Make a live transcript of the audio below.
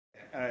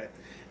Alright.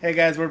 Hey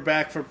guys, we're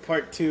back for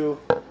part 2.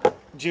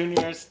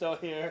 Junior is still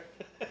here.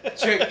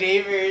 Trick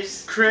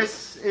Davers.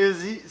 Chris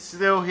is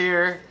still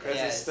here. Chris is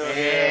Yes. still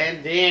here.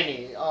 And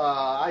Danny.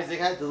 Isaac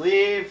had to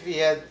leave. He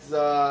had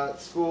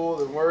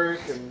school and work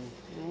and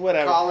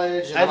Whatever.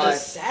 college. And Isaac- life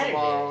Saturday.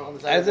 tomorrow on the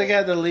Saturday. Isaac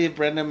had to leave.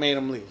 Brenda made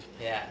him leave.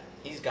 Yeah,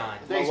 he's gone.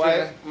 Thanks,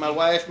 My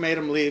wife made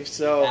him leave.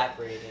 So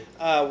Evaporated.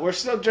 we're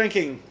still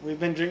drinking. We've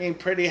been drinking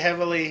pretty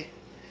heavily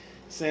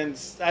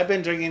I've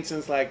been drinking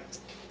since like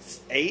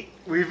 8.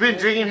 We've been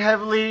drinking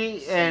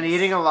heavily and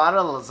eating a lot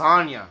of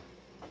lasagna.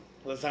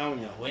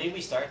 Lasagna. When did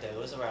we start though? It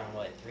was around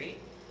what, 3?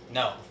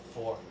 No,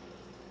 4.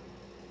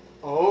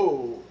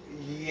 Oh,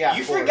 yeah.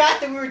 You 4.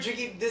 forgot that we were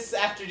drinking this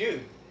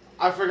afternoon.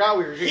 I forgot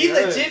we were drinking. He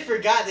legit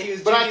forgot that he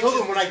was But drinking. I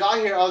told him when I got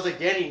here, I was like,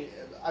 Danny,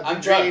 I've been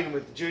I'm drunk. drinking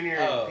with Junior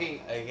Oh, and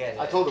Pete. I get it.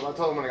 I told him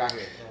when I got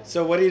here.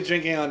 So what are you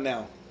drinking on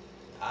now?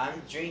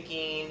 I'm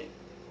drinking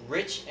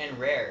Rich and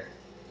Rare.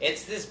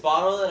 It's this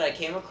bottle that I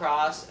came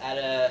across at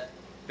a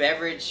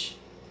beverage.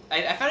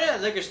 I found it at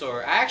a liquor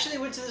store. I actually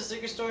went to this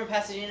liquor store in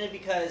Pasadena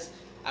because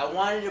I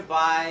wanted to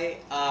buy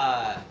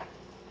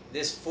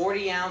this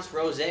 40-ounce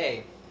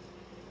rosé.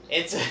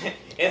 It's a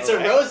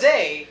Alright.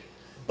 rosé,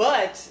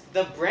 but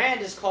the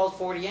brand is called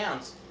 40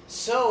 ounce.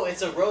 So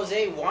it's a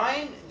rosé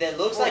wine that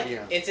looks like 40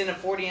 ounce. it's in a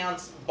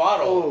 40-ounce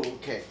bottle. Oh,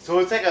 okay. So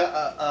it's like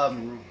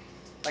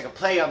a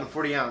play on the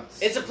 40 ounce.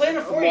 It's a plain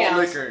of 40 malt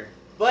ounce, liquor.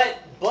 but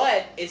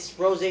it's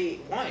rosé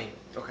wine.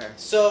 Okay.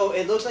 So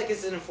it looks like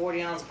it's in a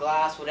 40-ounce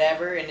glass,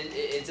 whatever, and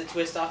it's a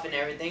twist off and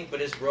everything,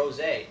 but it's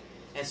rosé.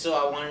 And so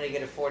I wanted to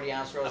get a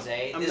 40-ounce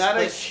rosé. I'm This not a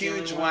place is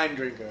huge doing wine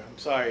drinker. I'm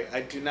sorry.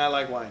 I do not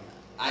like wine.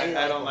 I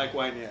don't like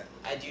wine yet.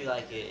 I do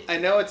like it. I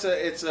know it's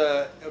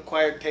a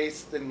acquired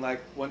taste, and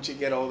like once you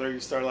get older, you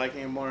start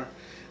liking it more.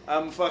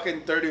 I'm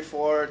fucking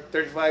 34,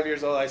 35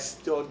 years old. I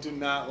still do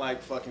not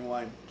like fucking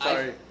wine.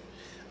 Sorry.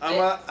 I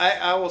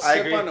will I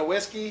sip agree. on a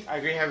whiskey. I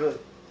agree heavily.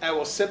 I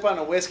will sip on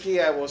a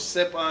whiskey. I will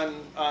sip on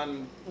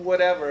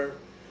whatever.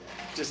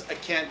 Just I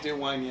can't do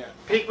wine yet.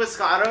 Pink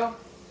Moscato,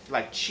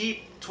 like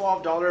cheap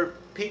 $12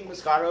 pink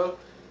Moscato,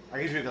 I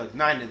can drink like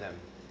 9 of them.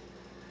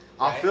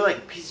 I'll Right. feel like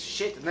a piece of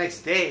shit the next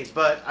day,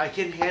 but I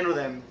can handle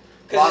them.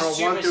 'Cause Bottle it's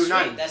too 1 much through sweet.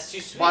 9. That's too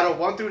sweet. Bottle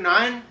 1 through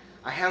 9,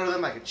 I handle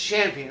them like a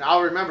champion.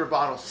 I'll remember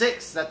bottle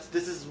 6.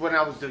 This is when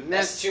I was doing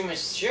That's this. too much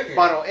sugar.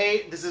 Bottle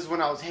 8, this is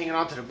when I was hanging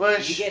on to the You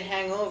bush. get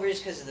hangovers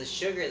because of the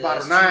sugar. Though.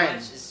 Bottle It's 9. Too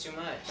much. It's too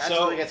much. That's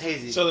So- when it gets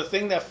hazy. So the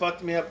thing that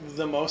fucked me up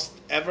the most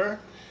ever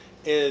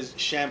is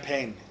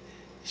champagne.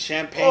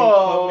 Champagne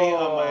Oh. put me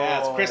on my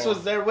ass. Chris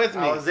was there with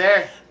me. I was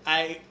there.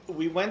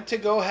 We went to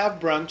go have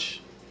brunch.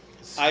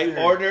 I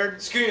Screw.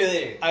 ordered Screw you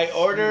later. I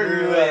ordered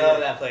Screw, I love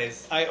that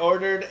place. I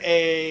ordered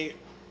a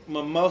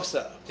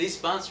mimosa. Please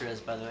sponsor us,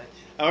 by the way.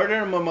 I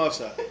ordered a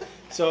mimosa.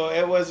 So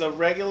it was a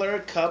regular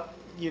cup,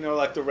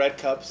 like the red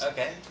cups.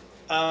 Okay.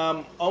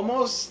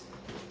 Almost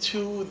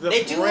to the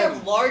They do brim.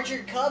 have larger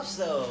cups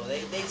though.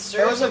 They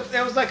serve.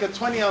 It was like a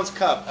 20-ounce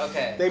cup.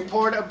 Okay. They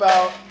poured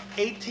about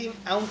 18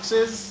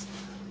 ounces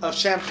of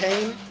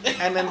champagne,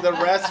 and then the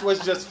rest was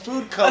just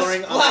food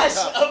coloring a on the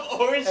splash cup. of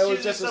orange It was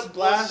juice just or a some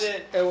splash.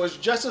 bullshit. It was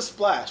just a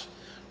splash.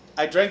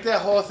 I drank that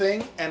whole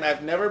thing, and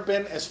I've never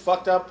been as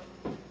fucked up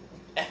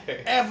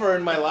ever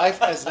in my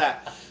life as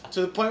that.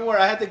 To the point where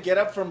I had to get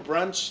up from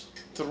brunch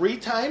 3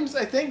 times,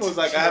 I think. It was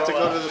like I have to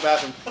go to the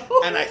bathroom.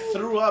 And I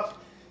threw up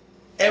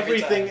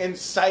Every everything time.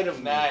 inside of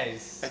me.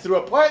 Nice. I threw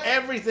up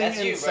everything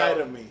That's you, inside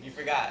bro. of me. You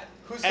forgot.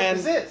 Whose And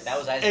is this? That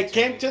was Isaac. It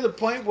came to the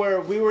point where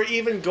we were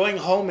even going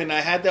home, and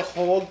I had to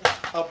hold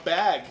a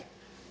bag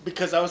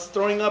because I was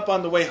throwing up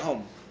on the way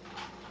home.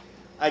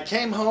 I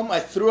came home. I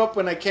threw up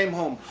when I came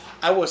home.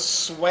 I was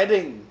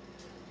sweating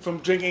from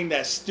drinking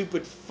that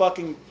stupid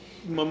fucking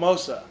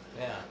mimosa.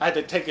 Yeah. I had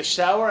to take a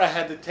shower. I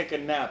had to take a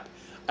nap.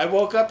 I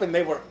woke up and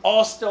they were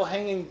all still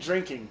hanging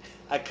drinking.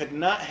 I could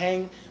not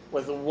hang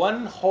with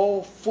one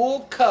whole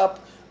full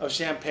cup of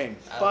champagne.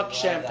 I Fuck love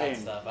champagne.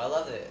 That stuff. I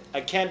loved it.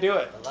 I can't do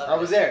it. I love I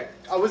was it. there.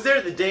 I was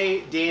there the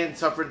day Dan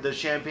suffered the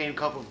champagne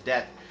cup of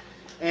death,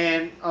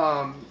 and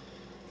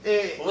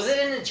Was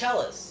it in a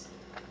chalice?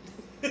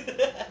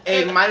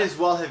 it might as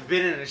well have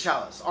been in a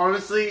chalice.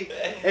 Honestly,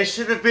 it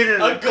should have been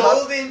in a, a cup.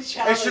 golden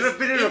chalice. It should have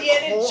been in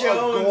Indiana a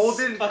Jones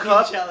golden fucking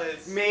cup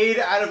chalice. made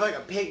out of like a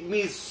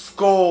pygmy's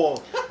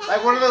skull,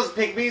 like one of those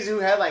pygmies who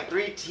had like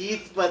 3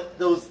 teeth, but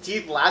those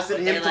teeth lasted But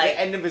him they're to like- the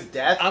end of his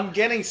death. I'm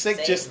getting sick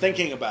Same. just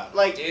thinking about it.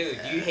 Like, Dude,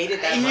 you hate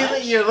it that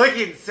much? you're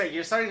looking sick.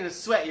 You're starting to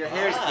sweat. Your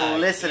hair is Fuck,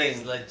 glistening.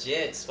 He's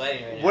legit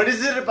sweating right now. What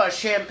is it about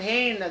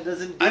champagne that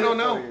doesn't? Do I don't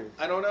it know. for you?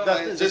 I don't know.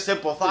 That's It the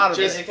simple thought of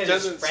just it. it.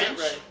 Because it's doesn't sit French?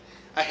 right.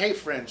 I hate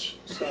French.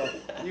 So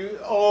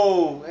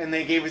And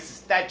they gave us the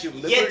Statue of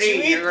Liberty. Yet you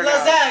eat You're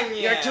lasagna.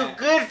 You're too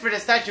good for the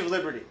Statue of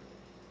Liberty.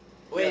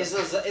 Wait, is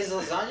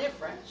lasagna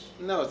French?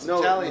 no, it's No,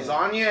 Italian.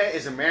 lasagna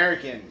is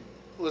American.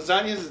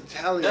 Lasagna is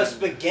Italian. No,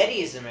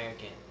 spaghetti is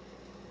American.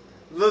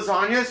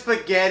 Lasagna,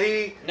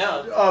 spaghetti,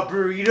 No.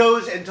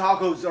 burritos, and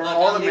tacos are Look,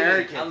 all I'm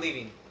American. Leaving. I'm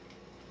leaving.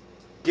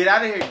 Get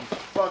out of here, you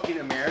fucking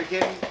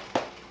American.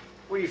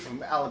 Where are you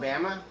from,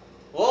 Alabama?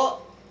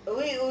 Well,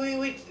 we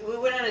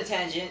went on a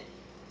tangent.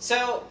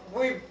 So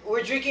we're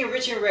drinking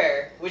Rich and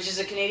Rare, which is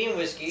a Canadian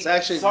whiskey. It's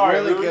actually Sorry,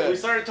 really we good.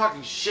 started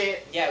talking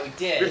shit Yeah, we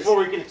did. before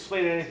we can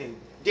explain anything.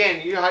 Dan,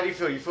 how do you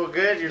feel? You feel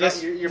good? You're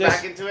This- you're this-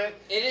 back into it.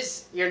 It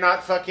is. You're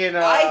not fucking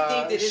I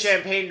think that it's-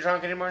 champagne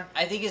drunk anymore.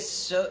 I think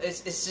it's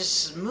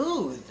just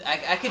smooth.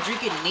 I could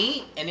drink it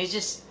neat, and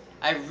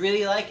I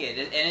really like it.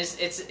 And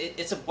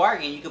it's a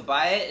bargain. You could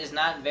buy it. It's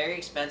not very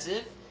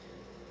expensive,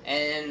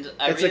 and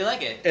I It's really a-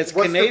 like it. It's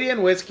What's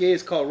Canadian whiskey.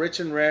 It's called Rich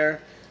and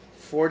Rare,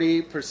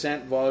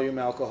 40% volume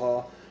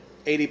alcohol,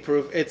 80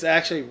 proof. It's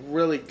actually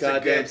really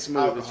goddamn good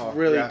smooth. alcohol, It's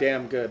really yeah.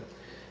 damn good.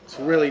 It's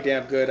really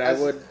damn good. I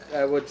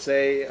would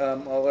say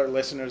all our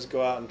listeners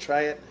go out and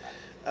try it.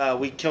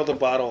 We killed a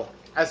bottle.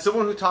 As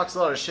someone who talks a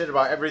lot of shit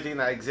about everything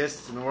that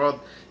exists in the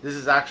world, this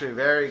is actually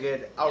very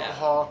good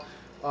alcohol.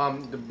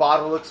 The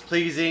bottle looks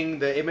pleasing.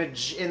 The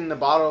image in the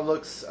bottle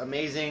looks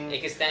amazing. It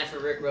can stand for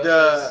Rick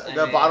Roaches.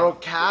 The bottle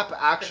cap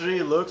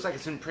actually looks like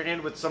it's been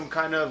printed with some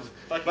kind of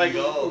Fucking like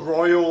gold.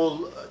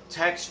 royal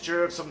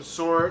texture of some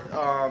sort.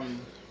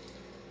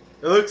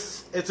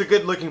 It's a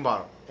good looking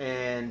bottle,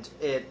 and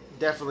it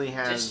definitely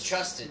has Just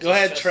trust it. Go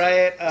ahead, try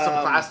it.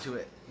 some class to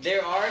it.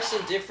 There are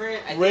some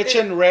different. I think Rich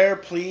that- and Rare,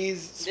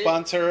 please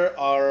sponsor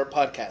our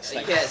podcast.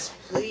 Thanks. Yes,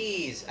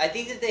 please. I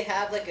think that they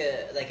have like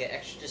an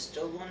extra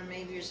distilled one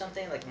maybe or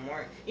something like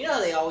more. You know how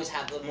they always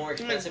have the more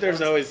expensive. There's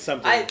ones? always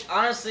something.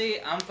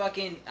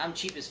 I'm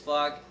cheap as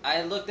fuck.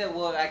 I looked at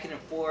what I can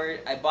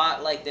afford. I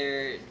bought like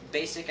their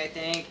basic, I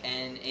think,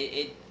 and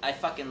I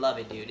fucking love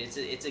it, dude.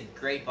 It's a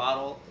great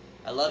bottle.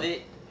 I love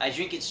it. I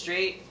drink it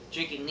straight,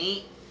 drink it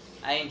neat.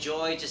 I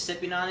enjoy just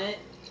sipping on it,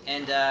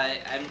 and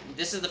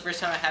this is the first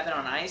time I have it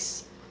on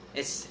ice.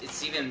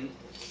 It's even,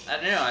 I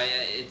don't know.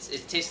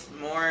 It tastes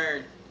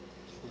more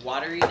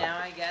watery now,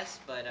 I guess.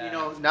 But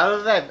Now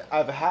that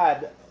I've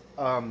had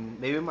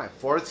maybe my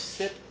fourth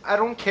sip, I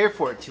don't care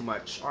for it too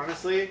much,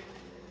 honestly.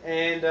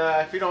 And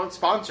if you don't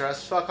sponsor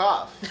us, fuck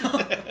off.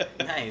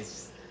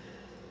 nice.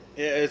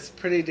 Yeah, it's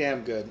pretty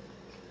damn good.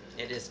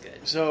 It is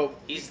good. So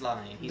He's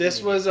lying. He's This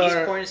an was idiot. our-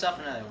 He's pouring himself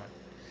another one.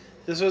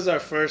 this was our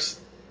first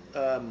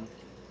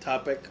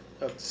topic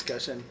of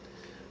discussion.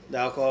 The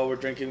alcohol we're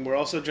drinking. We're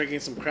also drinking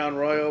some Crown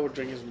Royal. We're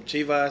drinking some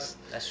Chivas.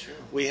 That's true.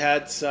 We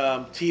had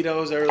some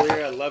Tito's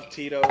earlier. I love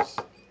Tito's.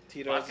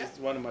 Tito's Vodka? is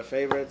one of my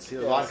favorites.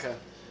 Tito's Yes. vodka.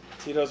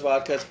 Tito's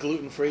vodka. It's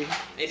gluten free.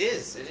 It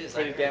is.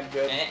 Pretty I heard. damn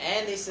good.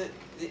 And they said,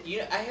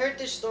 I heard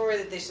this story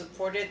that they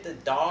supported the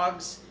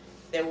dogs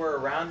that were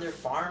around their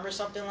farm or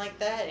something like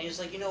that. And he was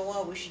like, you know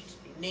what, we should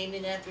name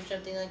it after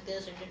something like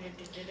this.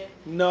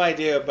 No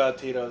idea about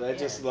Tito's. I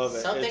just love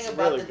it. Something It's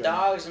about really the good.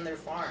 dogs and their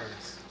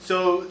farms.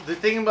 So the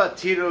thing about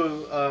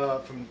Tito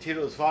from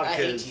Tito's vodka I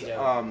hate is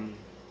Tito.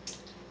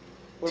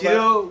 What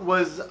Tito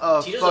was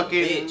a Tito's a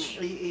fucking. bitch.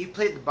 He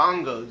played the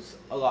bongos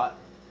a lot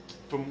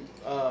from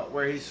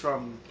where he's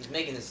from He's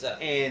making this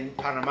up. in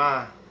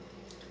Panama,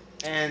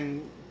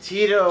 and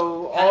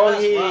Tito all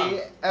Panama's he wrong.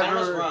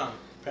 Panama's ever wrong.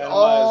 Panama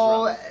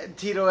all is wrong.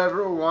 Tito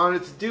ever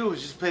wanted to do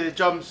was just play the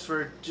drums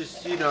for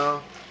just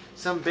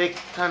some big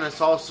kind of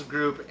salsa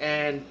group,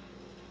 and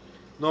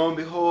lo and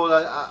behold,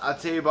 I'd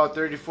say about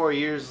 34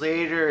 years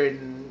later,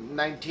 in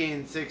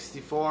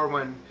 1964,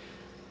 when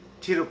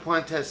Tito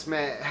Puentes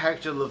met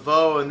Hector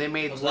Lavoe, and they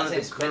made Those one of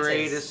last the names Puentes.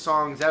 greatest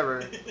songs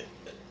ever.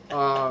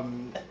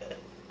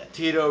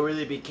 Tito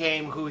really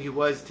became who he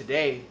was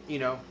today,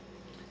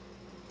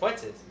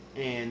 Puentes.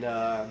 and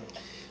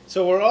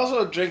So we're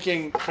also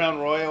drinking Crown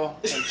Royal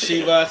and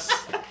Chivas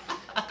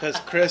because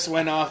Chris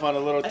went off on a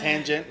little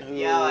tangent.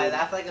 Yo, I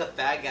laugh like a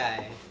fat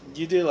guy.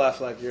 You do laugh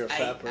like you're a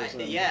fat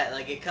person. Yeah,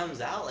 like it comes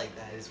out like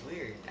that. It's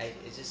weird. It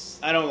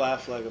just I don't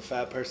laugh like a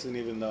fat person,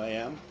 even though I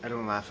am. I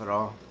don't laugh at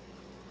all.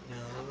 no.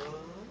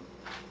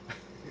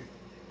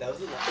 That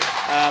was a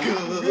laugh.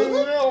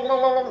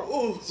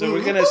 So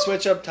we're gonna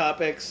switch up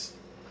topics.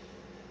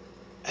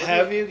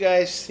 Have you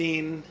guys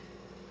seen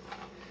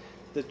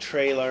the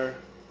trailer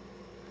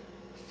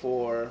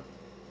for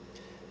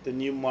the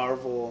new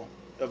Marvel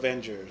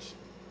Avengers,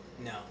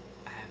 No,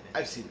 I haven't.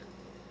 I've seen it.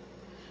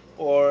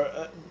 or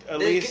at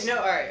least? No,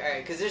 all right.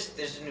 Because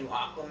there's a new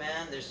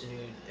Aquaman. There's a new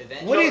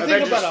Avengers. What do you think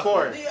Avengers about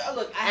 4. Aquaman? Yeah,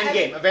 look,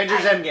 Endgame. Avengers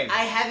Endgame.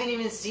 I haven't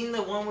even seen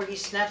the one where he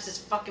snaps his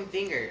fucking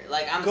finger.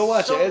 Like I'm Go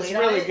watch so it. It's late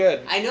on really it.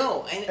 good. I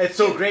know. And It's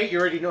so dude, great, you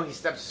already know he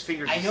steps his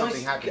fingers I and know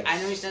something happens.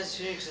 he snaps his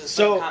fingers because it's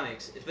So- like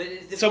comics. But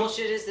the so-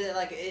 bullshit is that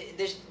like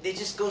they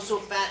just go so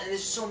fast and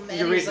there's so many.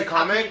 You read It's the like,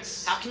 how can you-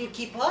 comics? How can you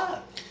keep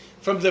up?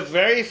 From the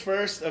very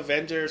first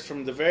Avengers,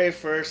 from the very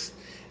first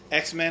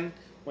X-Men,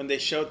 when they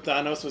showed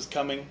Thanos was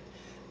coming,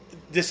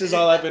 this is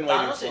all I've been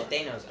waiting Thanos for. or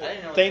Thanos?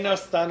 I didn't know.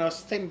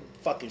 Thanos, same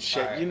fucking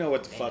shit. Alright, You know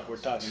what the fuck Thanos. we're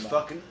talking about.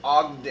 Fucking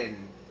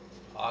Ogden.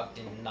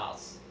 Ogden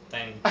Nos.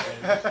 Thank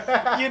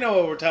You know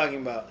what we're talking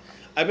about.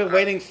 I've been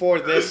waiting for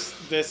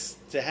this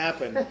to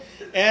happen,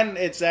 and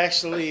it's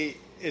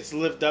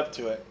lived up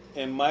to it.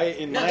 In my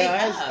they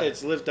eyes, have.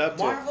 it's lived up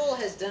to Marvel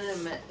has done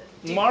it.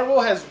 Marvel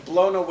has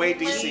blown away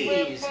DC.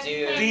 Jeez,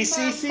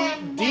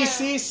 dude.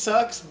 DC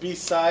sucks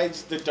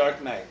besides The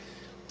Dark Knight.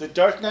 The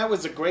Dark Knight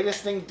was the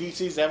greatest thing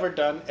DC's ever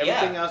done.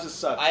 Everything Yeah, else has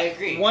sucked. I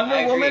agree. Wonder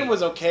I agree. Woman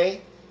was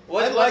okay.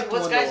 What's liked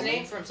what's Wonder guy's Woman.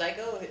 name from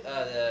Psycho?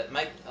 The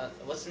Mike.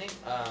 What's his name?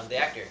 The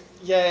actor.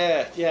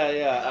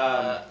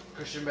 Yeah.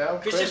 Christian Bale.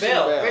 Christian Christian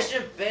Bale. Bale.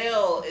 Christian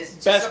Bale is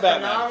just Best a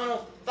Batman.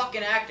 phenomenal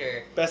fucking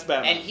actor, Best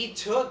Batman. and he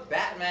took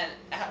Batman.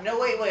 No,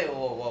 wait,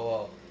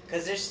 whoa,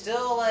 because there's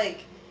still like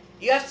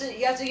you have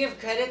to give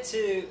credit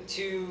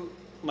to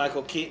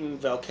Michael Keaton,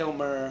 Val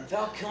Kilmer.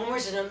 Val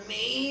Kilmer's an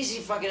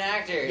amazing fucking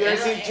actor. You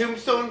ever And- seen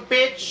Tombstone,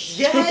 bitch?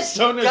 Yes,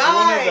 Tombstone is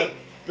guy. one of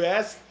the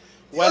best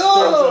westerns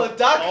Oh, of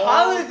Doc all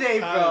Holliday,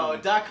 time. bro.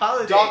 Doc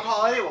Holliday. Doc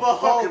Holliday will But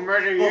hold- fucking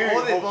murder but you and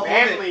hold it, your but whole hold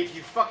it. family if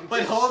you fucking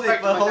But hold it,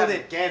 disrespect but him like hold that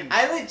it. again.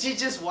 I legit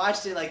just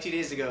watched it like 2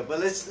 days ago.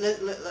 But let's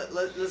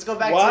go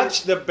back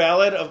Watch to The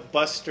Ballad of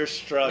Buster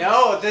Scruggs.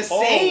 No, The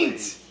Holy Saint.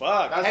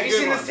 fuck. That's Have a you good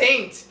seen one. The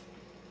Saint?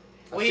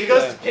 When he seen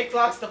goes that. to pick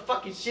locks the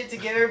fucking shit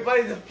together,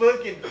 everybody the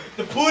fucking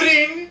the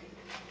pudding.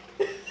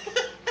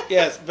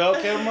 Yes, Val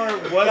Kilmer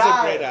was God,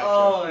 a great actor.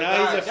 Oh my now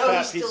God. he's a No,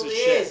 fat he piece still of is.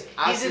 shit.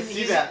 I He's have in, to see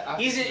he's, that. I have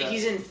he's to in, see that.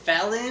 he's in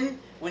Felon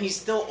when he's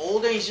still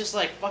older. He's just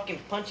like fucking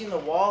punching the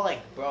wall. Like,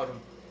 bro, don't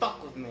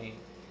fuck with me.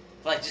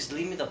 Like, just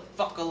leave me the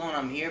fuck alone.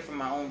 I'm here for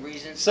my own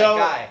reasons. So,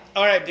 like, guy,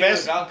 all right, dude,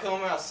 best. Val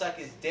Kilmer, I'll suck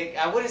his dick.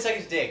 I wouldn't suck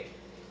his dick,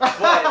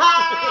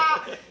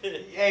 but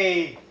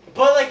Hey,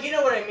 but like you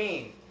know what I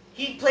mean.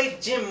 He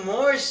played Jim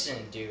Morrison,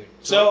 dude.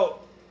 So,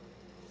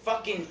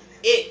 Fucking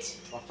it.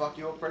 I'll fuck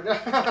you up right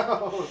now.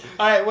 all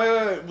right,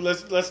 wait.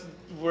 Let's.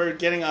 We're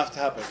getting off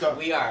topic. Go.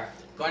 We are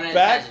going on a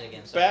Back, tangent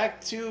again. Sorry.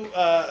 back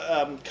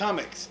to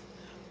comics.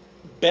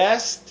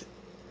 Best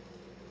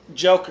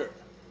Joker.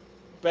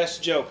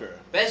 Best Joker.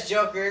 Best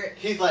Joker.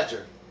 Heath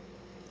Ledger.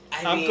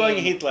 I'm mean, going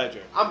Heath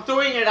Ledger. I'm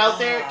throwing it out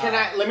there. Can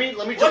I? Let me.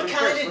 What jump in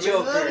kind first.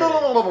 of Let me- Joker?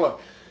 No.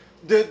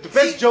 The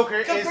best See, Joker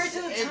is compared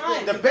to the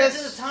time. The compared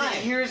best. to the time.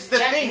 Here's the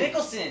Jack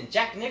thing.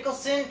 Jack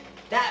Nicholson.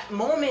 That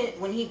moment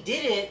when he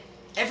did it,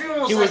 everyone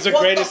was He like, was the "What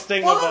greatest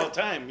thing of fuck? all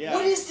time. Yeah.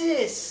 What is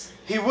this?"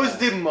 He was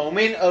the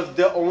moment of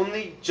the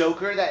only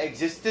Joker that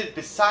existed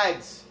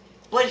besides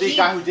But the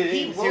guy who did it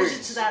he in the rose series,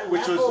 it to that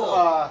which level.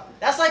 was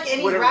That's like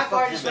any whatever rap the fuck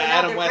artist is right the now.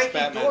 Adam They're West breaking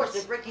Batman. doors.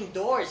 They're breaking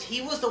doors.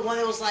 He was the one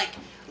that was like,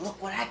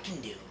 "Look what I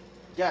can do."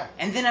 yeah.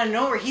 And then I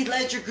know where Heath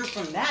Ledger grew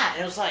from that,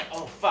 and it was like,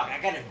 "Oh fuck, I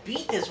gotta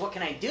beat this. What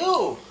can I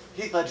do?"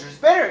 Heath Ledger is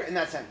better in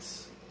that sense.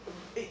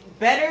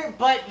 Better,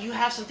 but you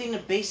have something to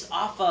base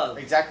off of.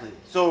 Exactly.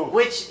 So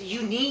Which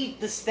you need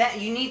the step.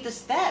 You need the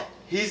step,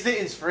 he's the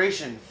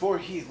inspiration for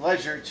Heath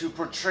Ledger to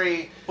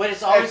portray but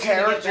it's a always gonna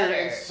get character better.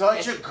 in such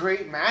it's, a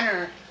great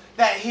manner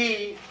that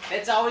he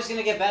it's always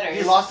gonna get better. he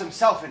It's- lost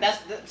himself in it.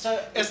 That's the,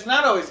 so. It's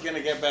not always gonna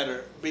get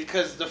better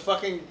because the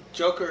fucking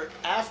Joker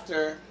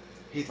after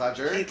Heath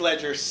Ledger. Heath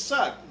Ledger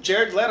sucked.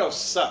 Jared Leto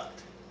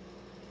sucked.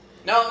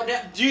 No,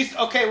 Do you?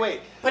 Okay,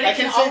 wait. but I it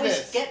can say always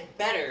this. get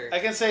better. I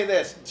can say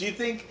this. Do you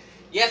think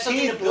You have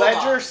something to Heath build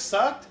Ledger off.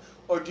 sucked,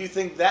 or do you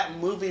think that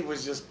movie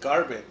was just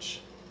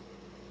garbage?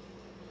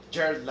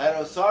 Jared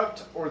Leto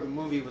sucked, or the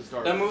movie was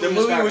garbage. The movie The was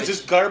movie garbage. was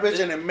just garbage,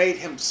 The- and it made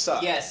him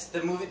suck. Yes,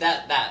 the movie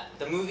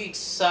the movie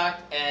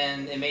sucked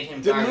and it made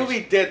him The garbage. movie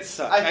did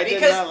suck. I- I did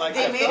because not like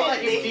they that made it felt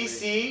fucking like they- movie.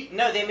 DC,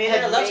 No, they made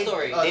had it a love made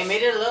story. us, They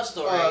made it a love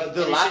story. the and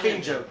it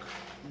Laughing shouldn't. Joke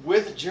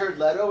with Jared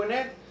Leto in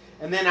it,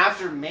 and then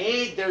after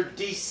made their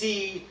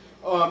DC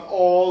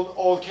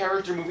all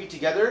character movie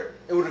together,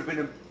 it would have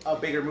been a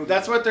bigger movie.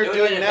 That's what they're It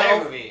would've doing been a better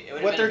now. movie. It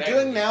would've What been a they're better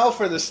doing movie. now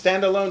for the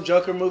standalone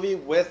Joker movie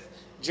with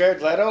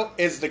Jared Leto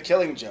is the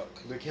Killing Joke.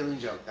 the Killing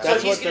Joke. So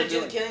That's he's what gonna they're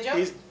do the doing. Killing Joke?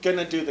 He's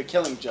gonna do the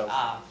Killing Joke.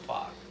 Ah,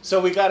 fuck. So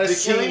we gotta The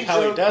see Killing how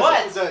he Joke- does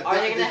But it. The- are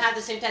they the- gonna have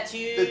the same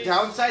tattoos? The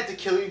downside to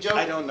Killing Joke.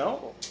 I don't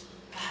know.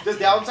 The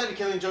downside to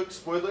Killing Joke,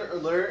 spoiler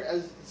alert,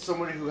 as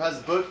someone who has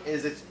a book,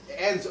 is it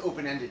ends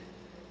open ended.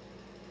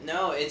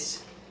 No, it's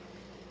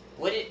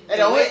what it. It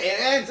the way-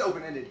 ends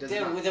open ended. Does the,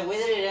 not. the way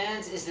that it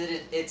ends is that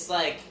it's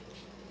like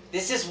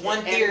this is one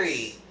It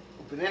theory.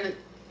 Open ended.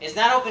 It's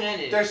not open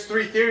ended. There's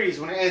 3 theories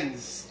when it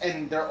ends,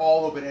 and they're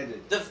all open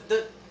ended.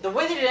 The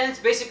way that it ends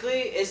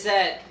basically is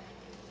that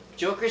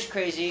Joker's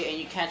crazy and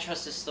you can't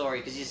trust his story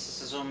because he's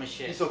just so much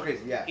shit. He's so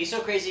crazy. Yeah. He's so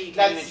crazy you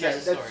can't That's even trust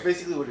his that's story.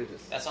 basically what it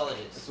is. That's all it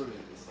is. That's what it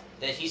is.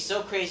 That he's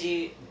so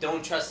crazy,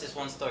 don't trust this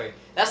one story.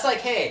 That's like,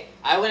 hey,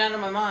 I went out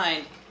of my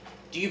mind.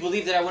 Do you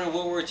believe that I went to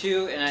World War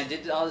II and I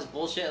did all this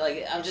bullshit?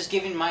 Like, I'm just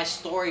giving my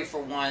story for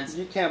once.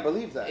 You can't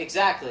believe that.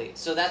 Exactly.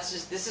 So that's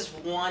just this is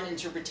one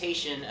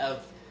interpretation of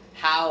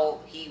how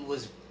he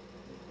was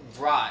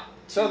brought.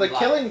 So to the life.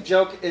 Killing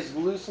Joke is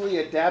loosely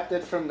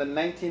adapted from the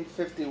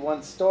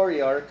 1951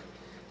 story arc,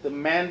 The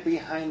Man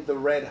Behind the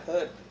Red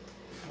Hood.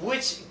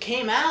 which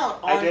came out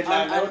I on did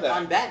not know that.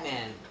 on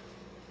Batman.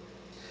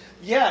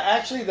 Yeah,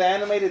 actually, the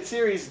animated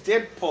series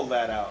did pull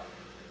that out.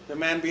 The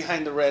Man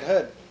Behind the Red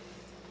Hood.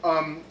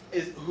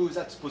 Who's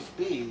that supposed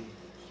to be?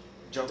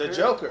 Joker? The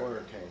Joker. Or,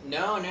 okay.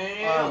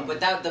 No. But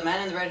that the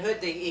Man in the Red Hood,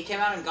 it came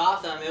out in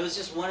Gotham. It was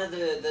just one of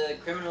the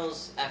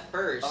criminals at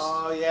first.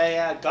 Oh,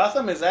 yeah.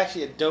 Gotham is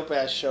actually a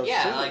dope-ass show,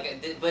 Yeah, too.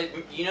 like, but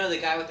you know the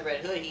guy with the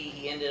red hood,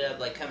 he ended up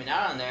like coming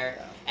out on there,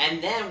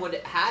 and then what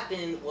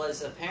happened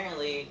was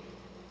apparently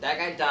that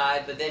guy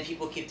died, but then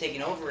people keep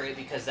taking over it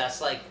because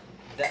that's like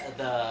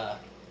the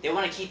they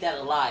want to keep that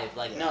alive.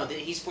 Like, no,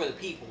 he's for the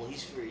people.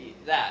 He's for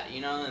that,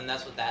 you know, and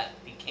that's what that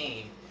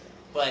became.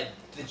 But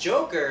the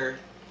Joker,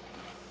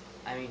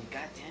 I mean,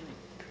 God damn it,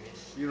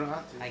 Chris. You don't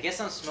have to. I guess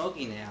I'm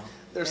smoking now.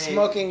 They're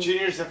smoking.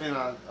 Junior's definitely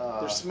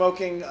not. They're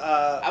smoking.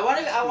 I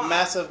want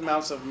massive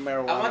amounts of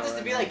marijuana. I want this to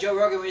right be now. like Joe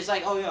Rogan, where he's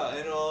like, oh yeah,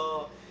 and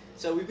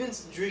so we've been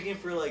drinking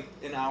for like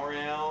an hour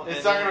now. It's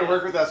and not then- gonna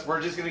work with us.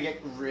 We're just gonna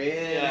get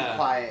really Yeah.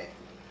 quiet.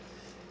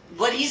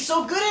 But he's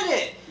so good at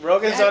it.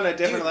 Rogan's That- on a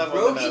different dude, level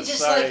Rogan than us. just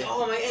Sorry. like,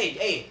 oh my,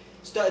 hey,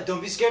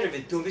 don't be scared of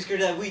it. Don't be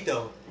scared of that weed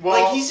though.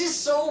 Well, like he's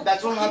just so.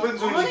 That's what fucking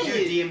happens when on you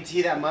it. do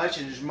DMT that much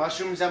and just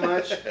mushrooms that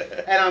much.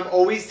 And I'm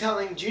always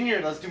telling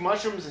Junior, let's do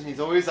mushrooms, and he's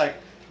always like,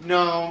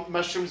 no,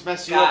 mushrooms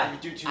mess you God, up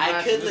if you do too much.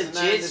 I could this and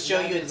that, legit this show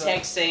and that, you a this and that."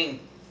 text saying,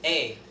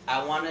 hey,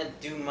 I want to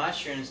do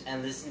mushrooms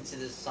and listen to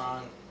this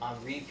song on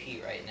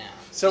repeat right now.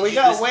 So Did we you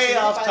got listen way to it,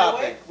 off by the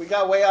topic. way? We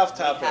got way off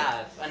We topic.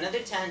 have another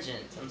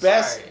tangent. I'm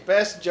Best sorry.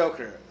 best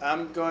Joker.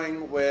 I'm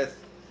going with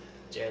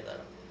Jared Leto.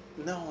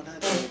 no, not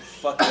Jared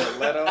fucking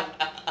Leto.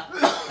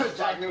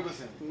 Jack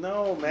Nicholson.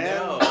 No, man.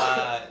 No,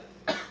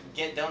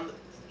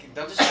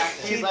 don't distract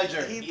him. Heath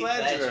Ledger. Heath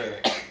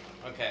Ledger.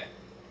 Okay.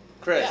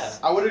 Chris,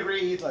 Yeah. I would agree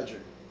Heath Ledger.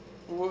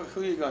 who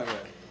are you going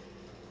with?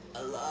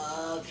 I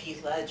love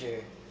Heath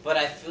Ledger, but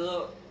I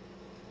feel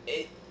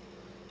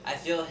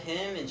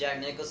him and Jack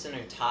Nicholson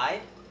are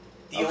tied.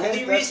 The Okay, only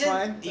that's reason,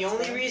 fine, the that's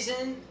only fine.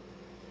 reason,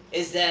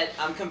 is that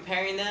I'm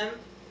comparing them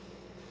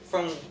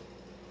from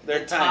Their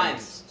the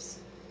times.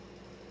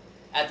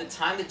 At the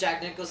time that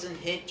Jack Nicholson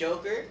hit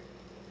Joker,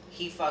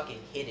 he fucking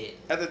hit it.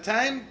 At the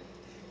time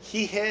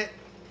he hit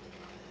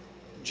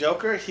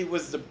Joker, he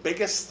was the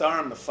biggest star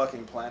on the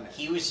fucking planet.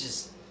 He was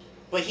just,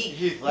 but he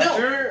Heath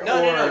Ledger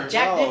no, or-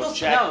 Jack No, Nicholson.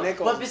 Jack no,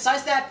 Nicholson. but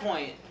besides that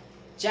point,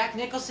 Jack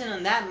Nicholson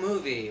in that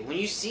movie, when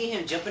you see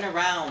him jumping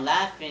around,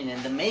 laughing,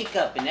 and the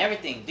makeup and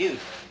everything, dude,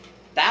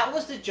 that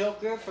was the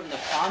Joker from the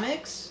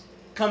comics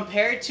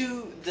compared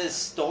to the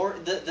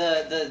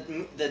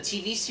the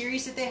TV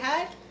series that they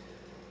had.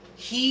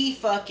 He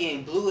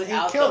fucking blew it He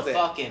out killed the it.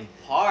 fucking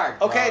park.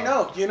 Bro. Okay,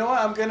 no, you know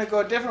what? I'm gonna go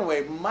a different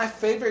way. My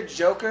favorite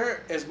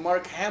Joker is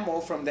Mark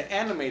Hamill from the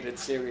animated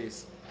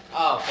series.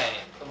 Oh, okay.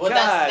 Well,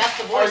 God, that's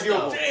the voice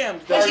arguable. though. Damn,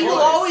 But the he will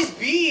voice. always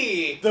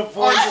be The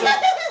voice of,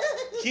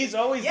 he's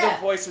always Yeah.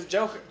 the voice of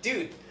Joker.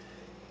 dude.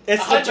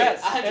 It's the 100,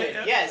 best.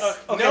 100, yes.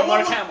 Okay, no Mark one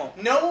will, Hamill.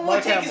 No one will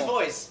Mark take his Hamill.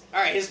 voice. All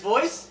right, his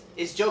voice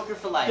is Joker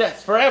for life.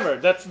 Yes, forever.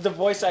 That's the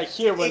voice I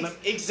hear when,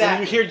 Exactly.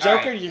 when you hear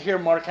Joker, Alright. you hear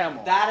Mark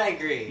Hamill. That I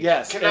agree.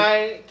 Yes. Can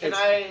and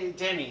I,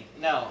 Danny,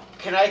 No.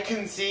 can I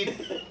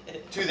concede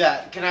to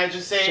that? Can I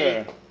just say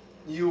Sure.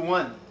 you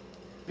won?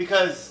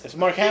 Because It's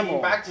Mark thinking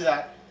Hamill. back to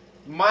that,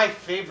 my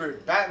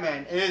favorite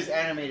Batman is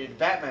animated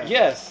Batman.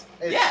 Yes.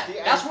 It's Yeah, the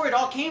that's where it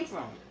all came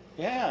from.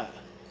 Yeah.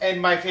 And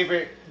my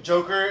favorite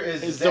Joker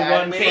is Is the, the one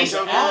animated Based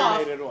from Joker. off,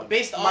 animated one.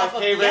 based My off of the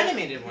favorite,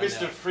 animated one. Mr.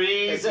 though.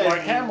 Freeze, It's Mark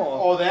and Hamill.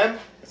 all them.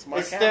 It's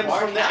Mark It stems Hamill.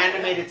 from the Mark Hamill.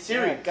 animated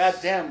series. Yeah, God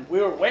damn, we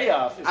were way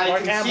off. It's I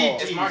Mark concede Hamill.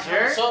 to It's you, Mark sir.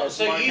 Hamill. So, That's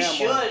so Mark you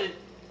Hamill. should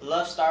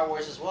love Star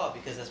Wars as well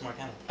because that's Mark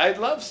Hamill. I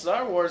love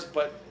Star Wars,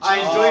 but I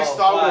enjoy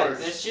Star but Wars.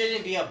 There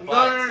shouldn't be a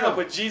but. no,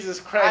 but Jesus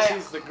Christ, I-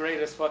 he's the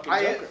greatest fucking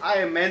I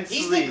Joker. immensely.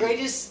 He's the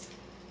greatest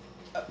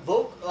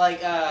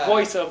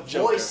Voice of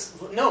Joker.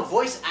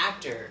 Voice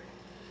actor.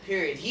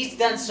 Period. He's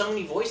done so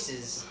many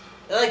voices.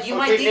 Like you Okay,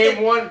 might think name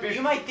that, one.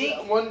 you might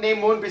think.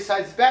 Name one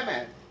besides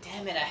Batman.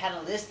 Damn it! I had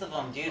a list of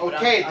them, dude.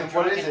 Okay, but I'm then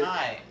what drunk is and it?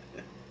 high.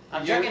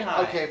 I'm You- drunk and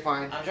high. Okay,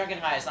 fine. I'm drunk and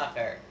high. It's not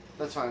fair.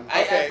 That's fine.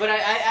 Okay. But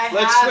I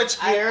Let's have,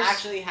 switch gears. I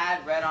actually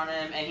had read on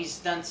him, and he's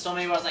done so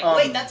many. Where I was like, Um,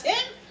 wait, that's him.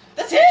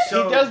 That's him.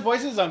 So- he does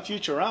voices on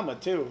Futurama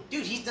too.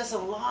 Dude, he does a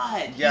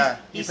lot. Yeah,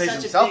 he's he plays such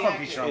a himself big on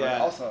actor. Futurama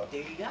Yeah. also.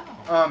 There you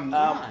go. Um, Come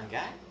on,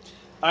 guy.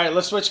 All right,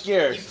 let's switch He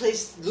gears.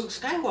 plays Luke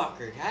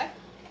Skywalker, guy.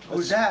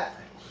 who's that?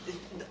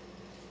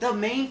 The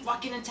main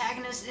fucking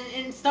antagonist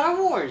in Star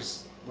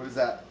Wars. What is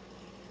that?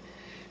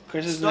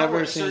 Chris has Star never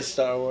Wars, so seen it's-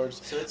 Star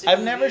Wars. So it's a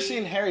I've never movie-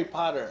 seen Harry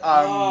Potter.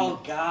 Oh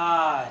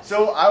God.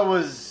 So I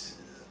was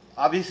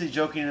obviously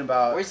joking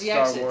about Where's the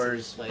Star exit to Wars,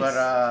 this place?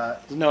 but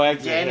There's no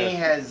exit Danny here.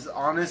 has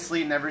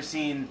honestly never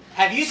seen.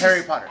 Have you Harry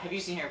seen Potter. Have you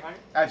seen Harry Potter?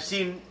 I've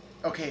seen.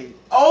 Okay,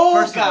 Oh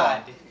First of all,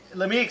 God.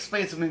 let me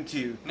explain something to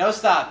you. No,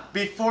 stop.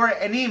 Before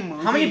any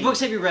movie, How many books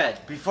have you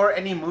read? Before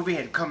any movie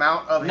had come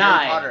out of 9.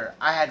 Harry Potter,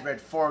 I had read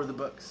 4 of the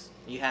books.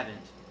 You haven't.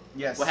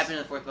 Yes. What happened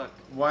in the fourth book?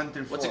 1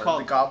 through 4. What's it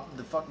called?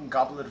 The fucking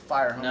Goblet of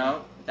Fire. Homie.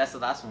 No, that's the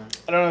last one.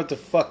 I don't know what the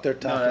fuck they're No,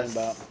 talking that's-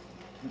 about.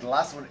 The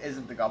last one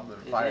isn't the Goblet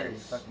of It Fire. is. You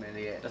fucking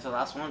idiot. That's the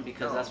last one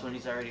because No. that's when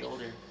he's already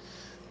older.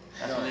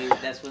 That's No. when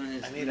that's when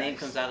his I need name ice.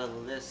 comes out of the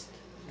list.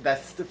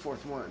 That's the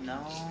 4th one. No,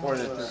 Or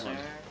the sir. third one.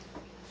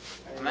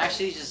 I'm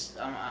actually just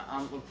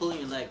I'm pulling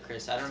your leg,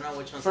 Chris. I don't know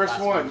which one's First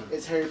the last one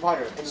is Harry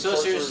Potter. and the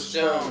Sorcerer's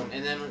Stone,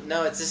 and then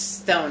no, it's a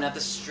stone, not the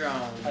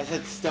strone. I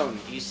said stone.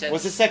 You said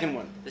What's the second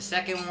one? The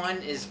second one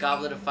is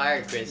Goblet of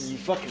Fire, Chris. You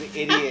fucking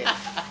idiot.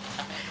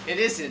 It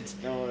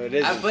isn't. No, it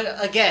isn't.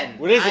 But again,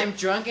 What is it? I'm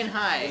drunk and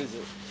high. What is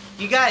it?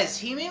 You guys,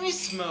 he made me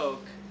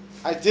smoke,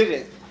 I did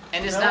it.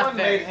 and it's no not one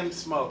fair. made him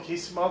smoke. He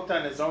smoked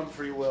on his own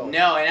free will.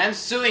 No, and I'm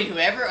suing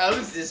whoever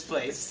owns this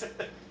place.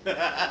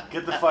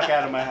 Get the fuck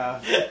out of my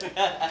house.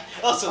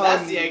 Oh, so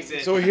that's the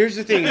exit. So here's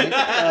the thing.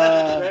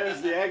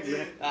 There's the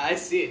exit. I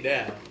see it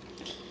now.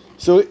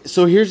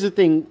 So here's the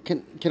thing.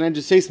 Can I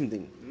just say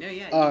something? No,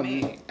 yeah,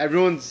 you may.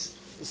 Everyone's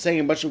saying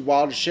a bunch of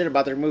wild shit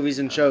about their movies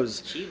and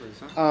shows. Chivas,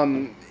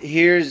 huh?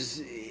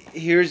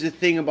 Here's the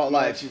thing about I'll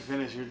let life. you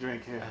finish your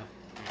drink here.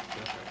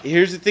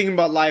 Here's the thing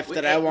about life Wait,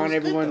 that it I was want good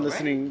everyone though, right?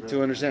 listening to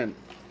Right. understand.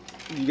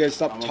 You guys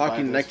stop I'm gonna buy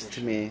talking this next for to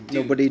sure. me. Dude,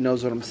 Nobody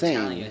knows what I'm I'm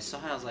telling you, I saying. saw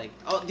it, I was like,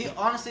 oh,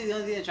 honestly, the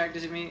only thing that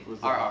attracted to me, Was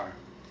the RR.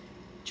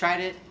 Tried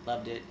it,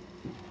 loved it.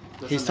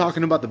 He's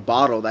talking about the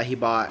bottle that he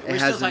bought. We're It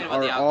still has an talking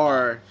about the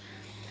RR.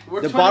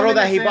 We're The 20 bottle that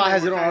minutes he in bought and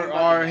has an we're talking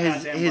about RR. the His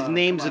goddamn his bottle.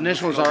 name's Come on,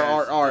 initials let's go,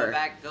 are guys.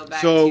 RR. Go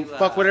back So to,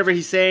 fuck whatever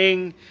he's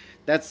saying.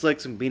 That's like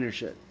some beaner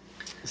shit.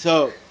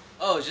 So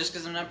Oh, it's just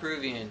because I'm not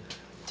Peruvian.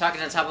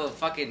 Talking on top of a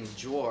fucking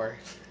drawer.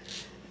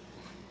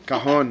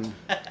 cajon.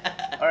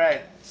 All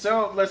right,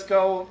 so let's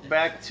go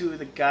back to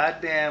the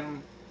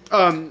goddamn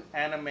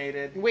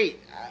animated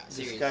Wait.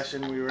 Serious.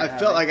 discussion we were I having.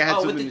 felt like I had Oh,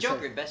 with something the to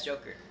Joker, say. best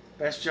Joker.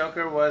 Best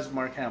Joker was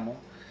Mark Hamill.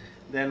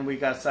 Then we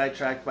got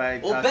sidetracked by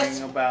Well, talking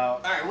best-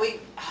 about. Alright, wait.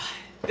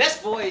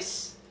 Best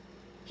voice.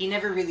 He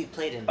never really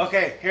played him.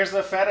 Okay, here's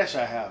the fetish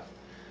I have.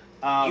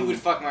 You would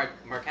fuck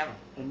Mark Hamill.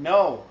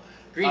 No.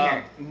 Green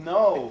hair.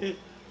 No.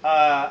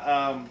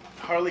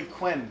 Harley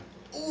Quinn.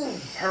 Ooh.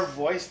 Her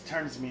voice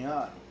turns me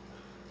on.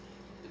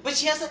 But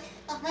she has like,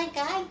 oh my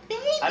god,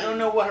 baby. I don't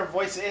know what her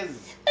voice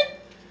is.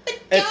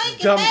 It's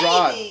dumb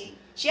broad.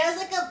 She has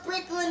like a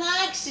Brooklyn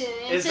accent.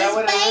 It Is says that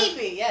what it is?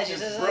 baby. Yeah, she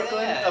It's says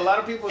Brooklyn. Like A that. lot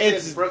of people say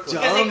It's it's Brooklyn.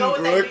 Because they go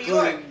with that New York.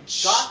 Brooklyn.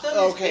 Gotham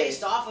Okay. is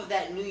based off of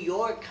that New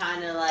York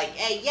kind of like,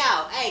 hey,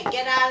 yo, hey,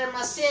 get out of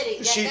my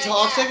city. She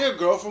talks like a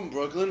girl from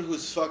Brooklyn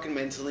who's fucking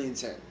mentally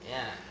insane.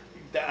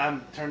 Yeah.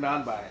 I'm turned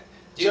on by it.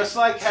 Dude, Just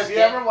like, have you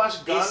get- ever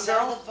watched They Gone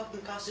sell the Girl?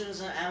 fucking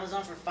costumes on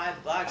Amazon for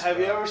 $5. Have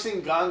bro. you ever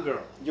seen Gone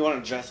Girl? You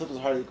want to dress up as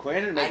Harley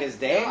Quinn and I, make his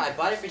day? No, I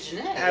bought it for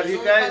Jeanette. Have It was you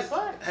only guys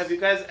 $5. have you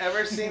guys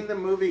ever seen the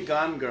movie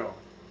Gone Girl?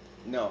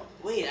 No.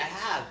 Wait, I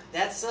have.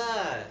 That's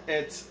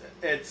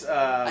It's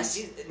I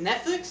see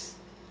Netflix.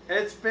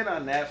 it's been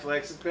on Netflix.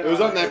 It's been It was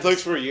on it's- Netflix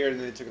for a year and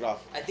then they took it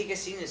off. I think I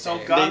seen it. So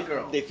there. Gone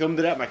Girl. They filmed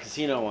it at my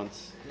casino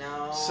once.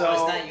 No, So,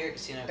 it's not your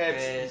casino, Chris.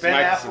 It's Ben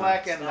My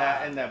Affleck casino.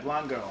 and that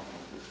blonde girl.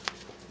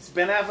 It's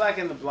Ben Affleck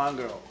and the blonde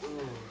girl.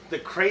 Ooh. The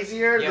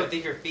crazier You ever the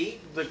think your feet?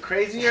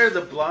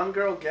 the blonde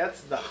girl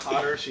gets, the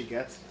hotter she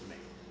gets to me.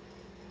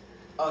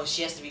 Oh,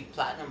 she has to be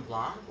platinum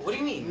blonde. What do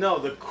you mean? No,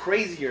 the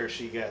crazier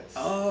she gets,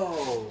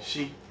 Oh,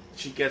 she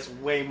gets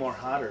way more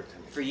hotter to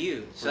me. for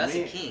you. So For that's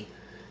me. a kink.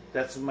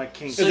 That's my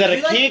kink. Is that a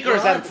you like kink or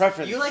is that a blondes?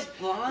 preference? You like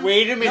blondes?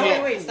 Wait a No,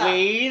 minute. wait, stop.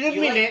 Wait a you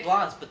minute. like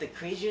blondes, but the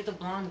crazier the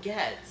blonde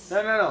gets.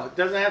 No. It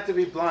doesn't have to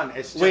be blonde.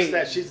 It's just Wait.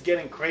 that she's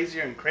getting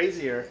crazier and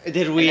crazier.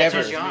 Did we And that's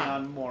ever? what you're Me on.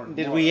 on more and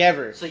Did more. we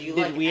ever? So you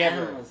Did like we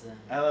ever? animals then?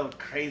 I love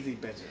crazy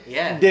bitches.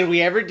 Yeah. Did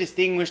we ever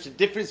distinguish the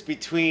difference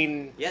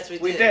between? Yes, we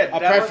did. We did. A That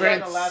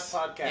preference. was on the last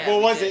podcast. Yeah. What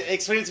we was did. it?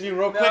 Explain it to me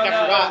real No, quick. I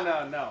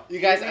forgot. No. You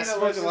guys, need I to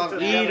smoked a listen lot to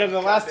of the weed other on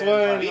the last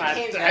goddamn one. We podcast.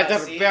 came I down, did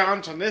see? a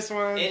bounce on this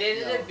one. It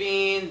ended No. up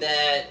being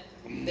that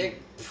they're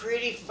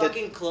pretty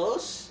fucking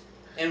close.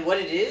 And what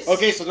it is?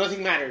 Okay, so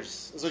nothing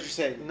matters. Is what you're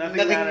saying.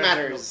 Nothing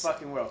matters in the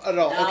fucking world. Oh,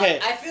 no, No, okay.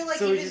 I feel like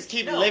so you we just- just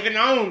keep no. living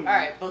on. All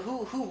right, but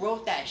who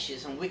wrote that shit?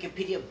 Some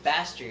Wikipedia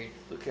bastard.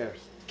 Who cares?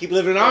 Keep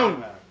living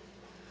on.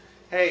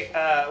 Hey,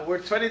 we're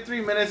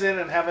 23 minutes in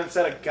and haven't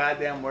said a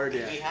goddamn word We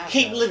yet. have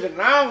Keep that. living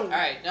on. All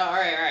right, no, all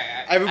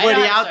right. Everybody I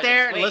know out I'm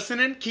there sorry. Wait.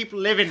 listening, keep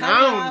living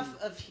Coming on.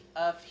 off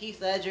of Heath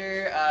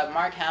Ledger,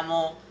 Mark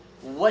Hamill,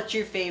 what's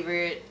your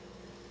favorite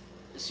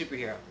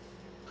superhero?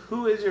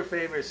 Who is your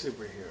favorite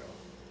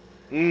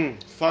superhero?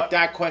 Fuck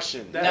that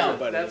question. That's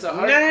No. a, that's a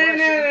hard No,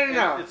 question.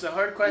 no. It's a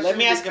hard question Let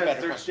me ask a because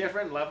better there's question.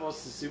 different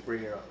levels to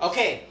superhero.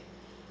 Okay,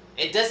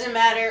 it doesn't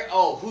matter.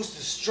 Oh, who's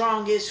the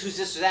strongest? Who's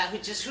this or that?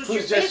 Who's Who's your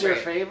just favorite? your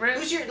favorite?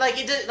 Who's your like?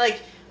 It does,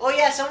 like. Oh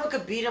yeah, someone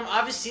could beat him.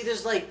 Obviously,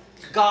 there's like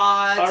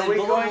gods Are and we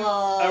blah, going?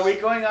 blah, blah. Are we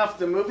going off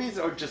the movies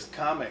or just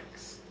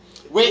comics?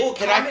 Wait, Well,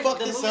 can I comic- fuck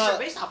the this movies up? are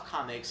based off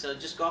comics, so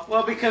just go off. the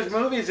Well, because comics.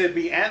 movies it'd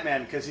be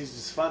Ant-Man because he's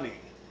just funny.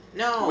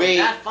 No, Wait.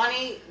 not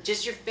funny.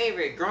 Just your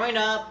favorite. Growing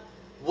up,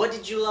 what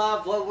did you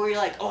love? What were you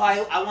like? Oh,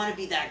 I want to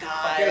be that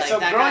guy. Okay, like, so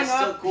that growing guy's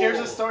so up, cool. here's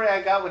a story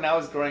I got when I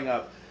was growing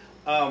up.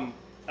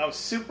 I was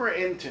super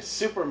into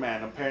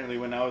Superman apparently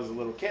when I was a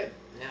little kid,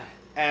 Yeah,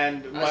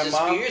 and that my was just a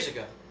mom. few years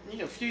ago.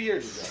 Yeah, a few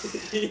years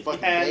ago.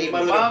 Fucking And baby, my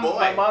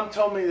little mom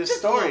told me this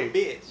Just a story.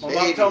 little bitch. My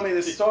mom Baby. told me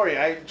this story.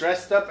 I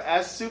dressed up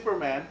as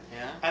Superman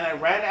Yeah. and I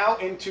ran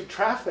out into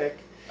traffic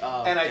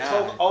Oh, and I God.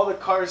 told all the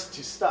cars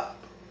to stop,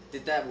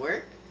 Did that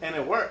work? and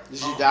it worked. Did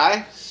you Oh.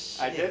 die?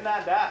 I did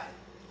not die.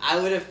 I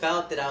would have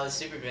felt that I was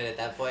Superman at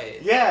that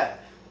point. Yeah.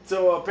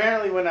 So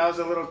apparently, when I was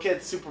a little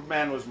kid,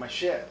 Superman was my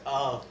shit.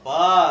 Oh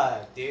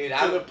fuck, dude!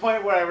 To the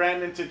point where I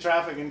ran into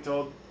traffic and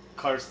told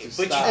cars to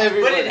but stop.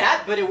 but it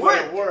happened. But it But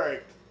worked, it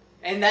worked.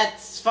 and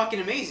that's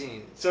fucking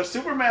amazing. So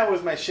Superman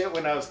was my shit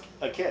when I was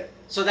a kid.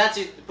 So that's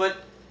it.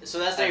 So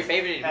that's not your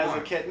favorite As anymore.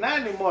 a kid, not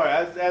anymore.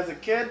 As a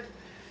kid,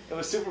 it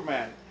was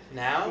Superman.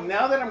 Now?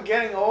 Now that I'm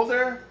getting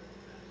older,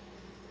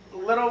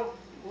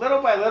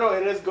 little by little,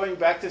 it is going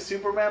back to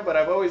Superman, but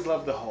I've always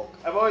loved the Hulk.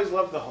 I've always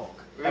loved the Hulk.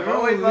 I've Remember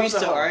always when we loved used the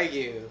to Hulk.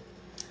 argue,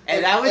 and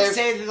If- I would if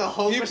say that the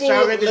Hulk was people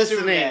stronger than listening,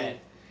 Superman.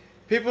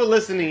 People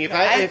listening, if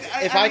I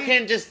mean-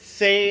 can just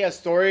say a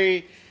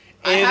story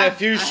I in have- a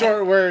few I short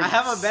have- words. I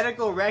have a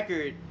medical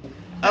record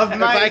of If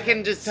my. I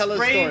can just tell a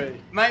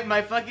story.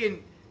 My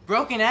fucking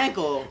broken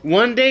ankle.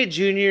 One day,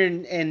 Junior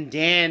and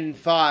Dan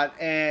fought,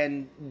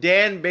 and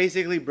Dan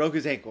basically broke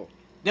his ankle.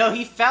 No,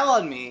 he fell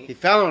on me He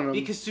fell on him,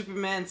 because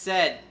Superman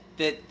said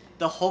that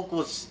the Hulk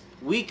was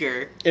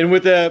weaker. and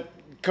with the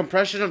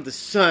compression of the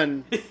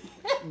sun,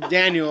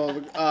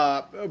 Daniel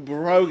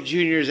broke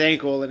Junior's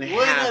ankle in With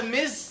half.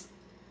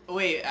 a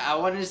Wait, I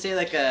wanted to say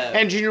like a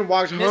And Junior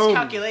walked home.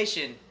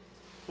 miscalculation.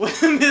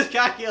 With a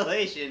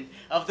miscalculation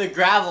of the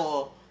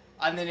gravel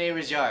on the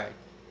neighbor's yard.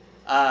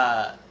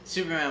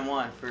 Superman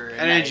won for a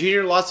And then night.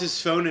 Junior lost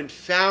his phone and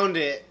found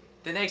it.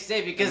 The next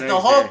day because The the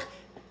next Hulk day.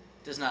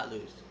 does not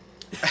lose.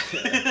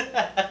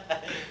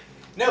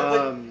 No,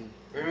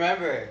 but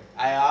remember,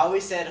 I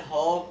always said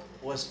Hulk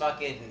was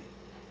fucking.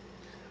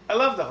 I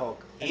love the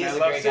Hulk. And He's I a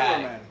love great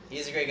Superman. guy.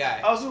 He's a great guy.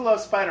 I also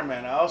love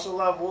Spider-Man. I also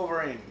love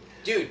Wolverine.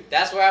 Dude,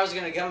 that's where I was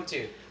gonna come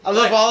to. I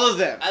love But- all of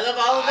them. I love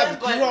all of them, I've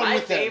but grown my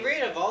with them.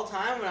 favorite of all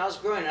time when I was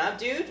growing up,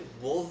 dude,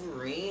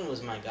 Wolverine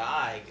was my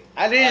guy.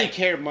 I didn't Like,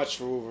 care much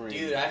for Wolverine.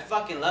 Dude, I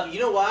fucking love it. You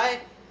know why?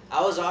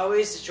 I was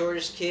always the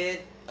shortest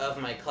kid of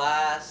my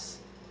class,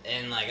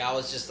 and like I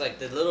was just like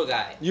the little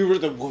guy. You were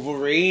the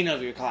Wolverine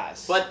of your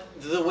class. But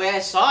the way I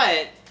saw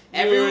it, you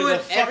were everyone, the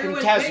fucking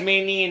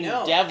Tasmanian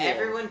devil.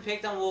 everyone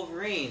picked on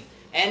Wolverine.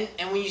 And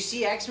when you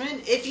see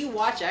X-Men, if you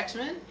watch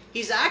X-Men,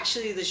 he's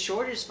actually the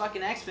shortest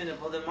fucking X-Men of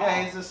them all.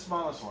 Yeah, he's the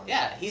smallest one.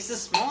 Yeah, he's the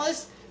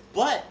smallest,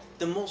 but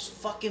the most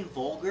fucking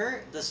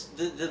vulgar,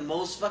 the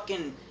most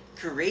fucking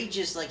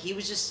courageous. Like he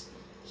was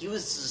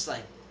just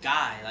like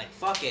guy. Like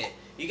fuck it,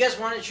 you guys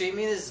want to treat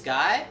me as this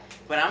guy,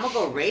 but I'm gonna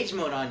go rage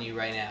mode on you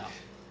right now.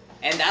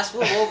 And that's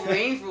what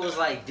Wolverine was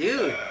like,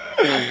 dude.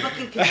 I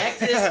fucking connect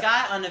to this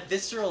guy on a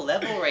visceral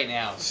level right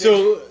now.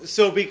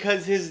 So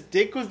because his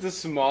dick was the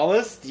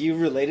smallest, you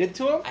related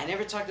to him? I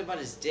never talked about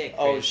his dick.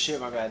 Oh Chris.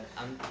 shit, my bad.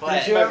 But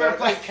Did you ever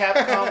play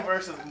Capcom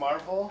versus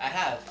Marvel? I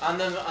have on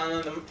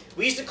the.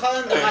 We used to call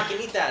them the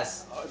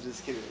maquinitas. Oh,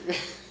 just kidding.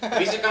 We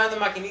used to call them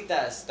the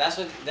maquinitas. That's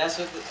what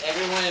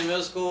everyone in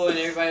middle school and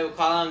everybody would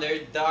call them. They're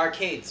the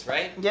arcades,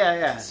 right? Yeah,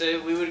 yeah.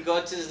 So we would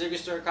go to the liquor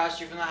store across the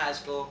street from the high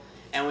school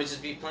and we'd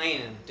just be playing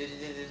and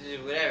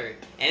whatever.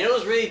 And it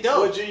was really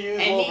dope. Would you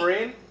use And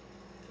Wolverine?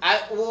 I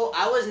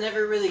was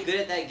never really good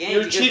at that game.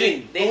 You're because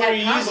cheating. They Who had were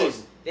you combos.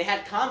 using? They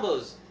had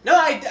combos. No,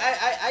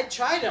 I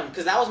tried them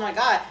because that was my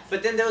guy.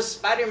 But then there was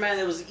Spider-Man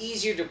that was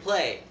easier to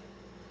play.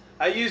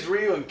 I used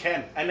Ryu and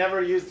Ken. I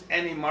never used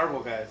any Marvel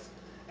guys.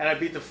 And I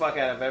beat the fuck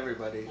out of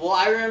everybody. Well,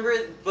 I remember,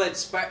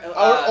 but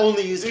I would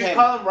only use Do you Ken.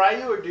 call him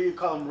Ryu or do you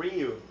call him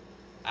Ryu?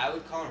 I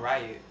would call him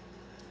Ryu.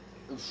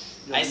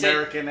 You I said-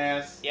 American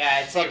ass. Yeah,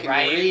 I'd say Fucking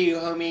Ryu. Ryu,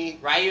 homie.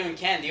 Ryu and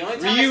Ken. The only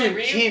time Ryu I said and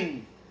Ryu,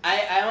 Ken.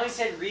 I only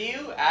said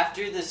Ryu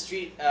after the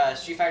Street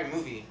Fighter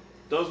movie.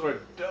 Those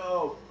were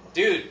dope.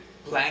 Dude,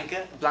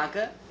 Blanca.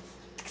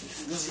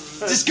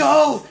 Just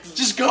go!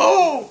 Just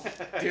go!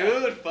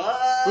 Dude, fuck.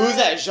 Who's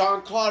that?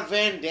 Jean-Claude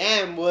Van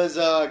Damme was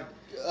Guile.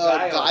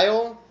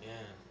 Guile? Yeah.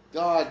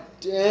 God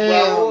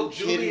damn. Raul you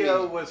kidding Julia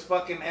me. was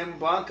fucking M.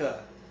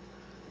 Blanca.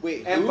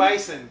 Wait, M. who?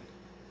 Bison.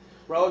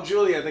 Raul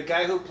Julia, the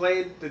guy who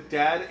played the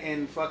dad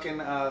in fucking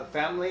Adam's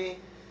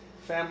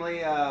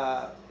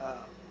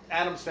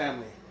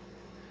Family.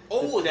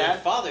 Oh, The the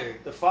dad? father.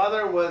 The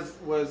father was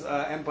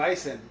M.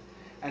 Bison,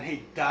 and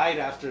he died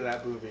after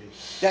that movie.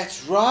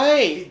 That's He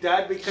right.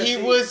 died because He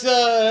he was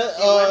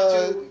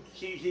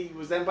he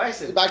was M.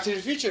 Bison. Back to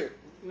the Future.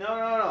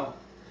 No.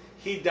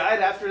 He died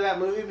after that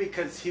movie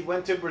because he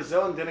went to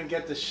Brazil and didn't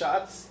get the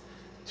shots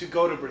to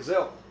go to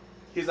Brazil.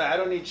 He's like, I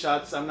don't need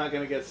shots. I'm not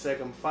gonna get sick.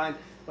 I'm fine.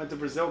 Went to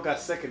Brazil, got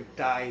sick, and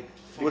died.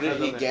 What did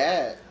because he of it.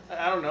 get?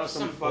 I don't know.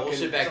 Some fucking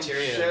bullshit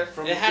bacteria. Some shit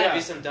from, It had yeah, to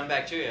be some dumb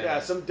bacteria. Yeah,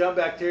 some dumb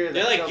bacteria.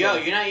 They're that like, killed yo,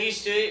 him. you're not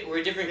used to it. We're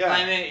a different Yeah.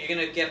 climate. You're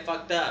gonna get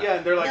fucked up. Yeah,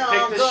 and they're like, No,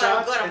 take I'm the good, I'm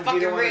shots, good, I'm and he fucking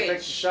didn't want to take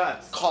rich. the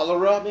shots.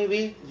 Cholera,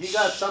 maybe? He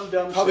got some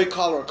dumb Probably shit.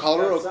 cholera.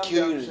 Cholera Got will some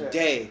kill dumb you in a shit.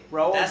 day.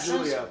 Raul That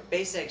sounds Julia.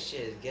 SpaceX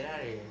shit. Get out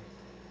of here.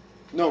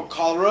 No,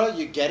 cholera,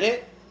 you get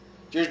it?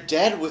 You're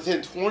dead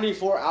within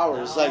 24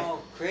 hours. No, like,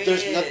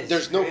 Chris,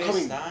 there's no Chris,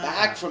 coming stop.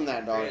 back from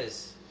that, dog.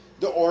 Chris.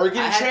 The Oregon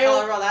I had Trail?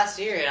 cholera last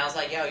year, and I was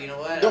like, yo, you know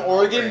what? The I'm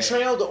Oregon over it.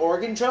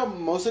 Trail,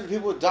 most of the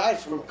people died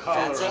from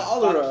cholera. That's a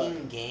cholera.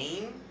 fucking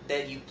game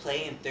that you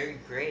play in 3rd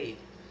grade.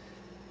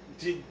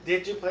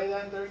 Did you play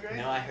that in 3rd grade?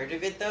 No, I heard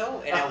of it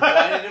though, and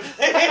I wanted to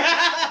play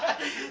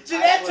it.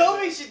 Jeanette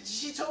told me,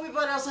 she told me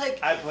about it. I was like,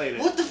 I played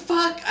it. what the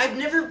fuck? I've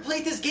never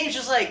played this game. She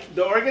was like,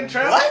 The Oregon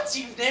Trail? what?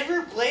 You've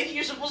never played it?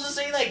 You're supposed to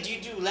say, like, do you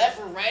do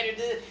left or right or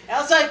this? And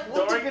I was like, The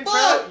what the, Oregon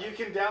fuck? Trail, you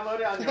can download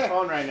it on your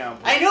phone right now.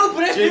 I know,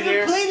 but I've Junior.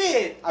 never played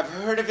it. I've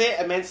heard of it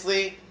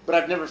immensely. but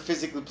I've never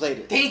physically played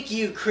it. Thank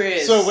you,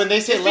 Chris. So when they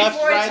say It's left,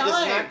 before right, time. this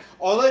and that,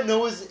 all I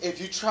know is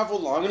if you travel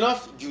long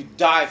enough, you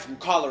die from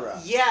cholera.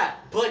 Yeah,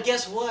 but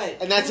guess what?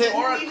 And that's Who it.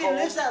 Or a even cold.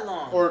 lives that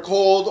long? Or a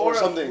cold Or or a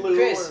something. flu.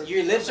 Chris, or-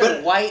 your lips But-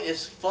 are white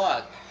as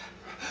fuck.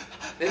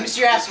 Let me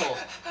see your asshole.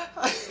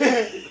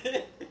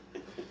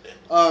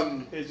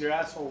 Is your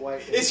asshole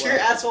white? Is your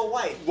asshole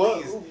white?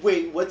 What? Please.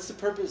 Wait, what's the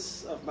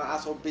purpose of my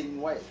asshole being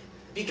white?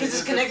 Because Is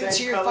it's it the connected to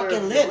same your color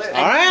fucking of your lips. lips?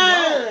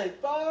 I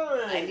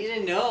fine. need to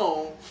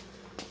know.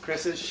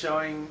 Chris is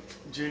showing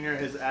Junior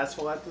his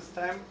asshole at this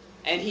time.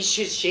 And he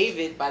should shave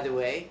it, by the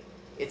way.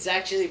 It's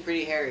actually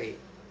pretty hairy.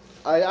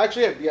 I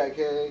actually have BIK.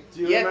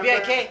 Do you Yeah,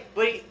 remember? BIK.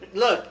 But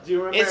look, Do you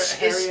remember It's-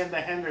 Harry it's- and the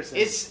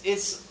Hendersons?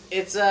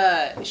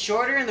 it's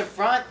shorter in the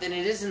front than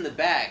it is in the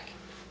back.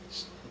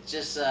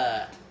 Just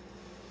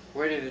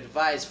word of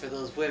advice for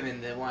those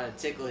women that want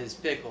to tickle his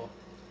pickle.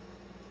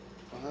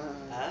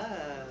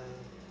 Ah,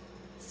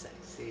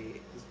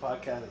 sexy. This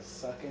podcast is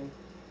sucking.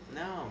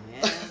 No,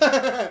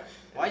 man.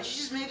 Why'd you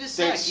just make it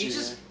suck? Thanks, You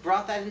Junior. just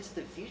brought that into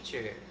the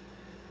future.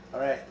 All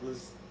right,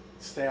 let's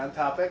stay on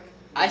topic.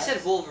 I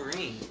said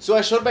Wolverine. So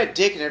I showed my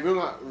dick and everyone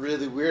got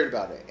really weird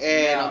about it.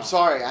 And No. I'm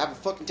sorry, I have a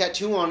fucking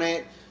tattoo on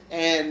it.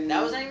 And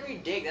That was not even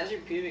your dick. That was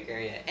your pubic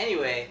area.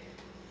 Anyway,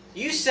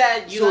 you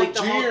said you so like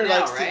the Hulk Junior now,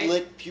 likes right? to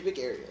lick pubic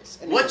areas.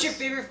 What's your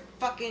Anyways, favorite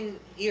fucking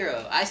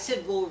hero? I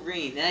said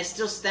Wolverine, and I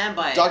still stand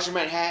by it. Dr.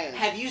 Manhattan.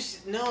 Have you?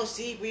 No,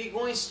 see, we're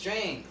going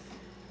strength,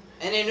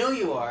 and I know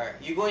you are.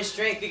 You're going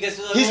strength because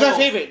of the He's my role.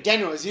 favorite.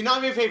 Daniel, is he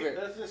not my favorite?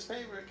 That's his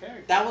favorite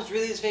character. That was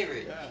really his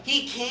favorite. Yeah.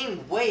 He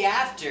came way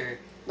after.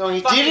 No,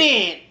 he Fucking-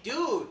 didn't.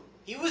 Dude,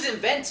 he was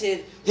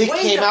invented. He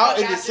way came the out fuck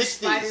in the after 60s.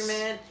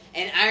 Spider-Man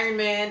and Iron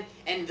Man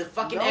and the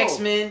fucking No,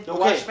 X-Men. The Okay.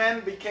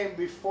 Watchmen became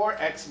before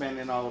X-Men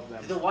and all of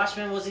them. The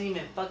Watchmen wasn't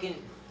even fucking.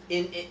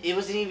 It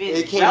wasn't even.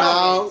 It came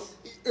relevant. out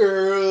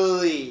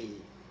early.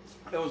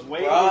 It was way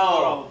before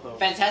all of Bro, them.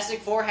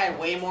 Fantastic Four had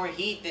way more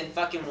heat than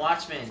fucking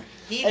Watchmen.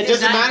 He It did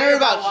doesn't not matter hear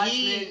about Watchmen.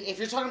 heat if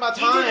you're talking about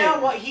He did,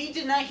 time. not, he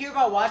did not hear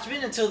about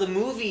Watchmen until the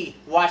movie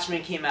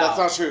Watchmen came out. That's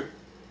not true.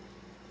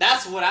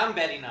 That's what I'm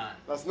betting on.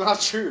 That's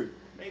not true.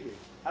 Maybe.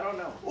 I don't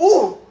know.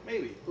 Ooh!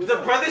 Maybe. Who The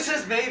knows? brother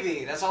says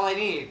maybe. That's all I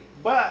need.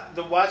 But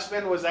the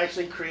Watchmen was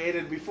actually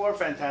created before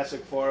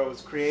Fantastic Four. It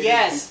was created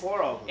Yes.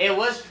 before all of them. It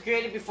was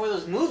created before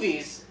those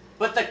movies,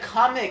 but the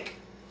comic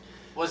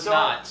was so,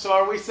 not. So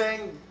are we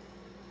saying?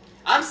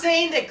 I'm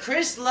saying that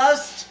Chris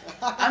loves.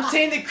 I'm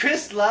saying that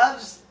Chris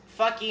loves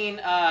fucking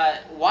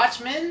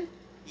Watchmen.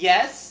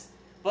 Yes,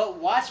 but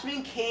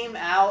Watchmen came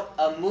out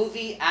a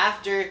movie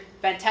after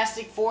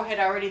Fantastic Four had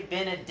already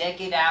been a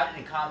decade out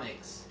in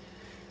comics.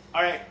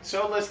 All right.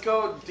 So let's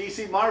go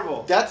DC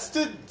Marvel. That's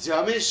the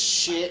dumbest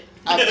shit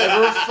I've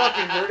ever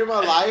fucking heard in my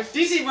life.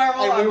 DC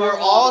Marvel. And we I'm were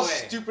Marvel all the way.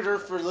 stupider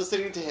for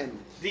listening to him.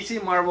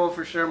 DC Marvel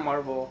for sure.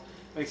 Marvel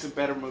makes a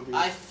better movie.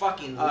 I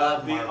fucking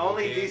love the Marvel,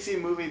 only dude. DC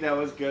movie that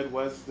was good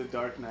was The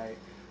Dark Knight.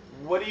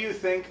 What do you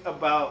think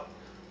about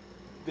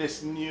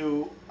this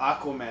new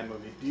Aquaman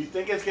movie? Do you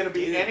think it's gonna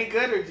be Dude. any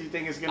good, or do you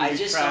think it's gonna I be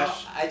just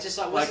trash? saw. I just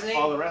saw. What's like his name?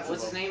 all the rest of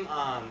What's his them. name?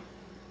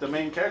 The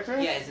main character?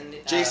 Yeah, his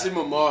name, Jason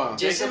Momoa.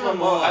 Jason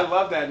Momoa. I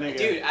love that nigga.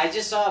 Dude, I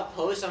just saw a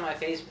post on my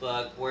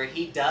Facebook where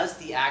he does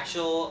the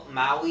actual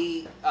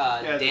Maui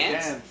Yeah, the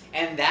dance, dance.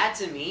 and that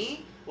to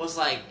me was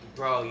like,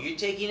 bro, you're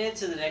taking it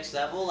to the next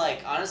level.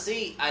 Like,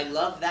 honestly, I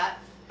love that.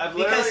 I've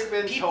because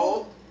literally been people-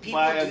 told people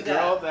by a do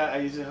girl that. that I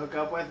used to hook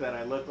up with that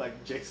I look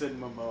like Jason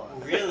Momoa.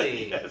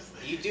 Really? Yes.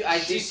 You do? I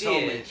She do see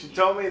told me. it. She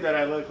told me that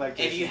I look like If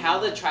Jason you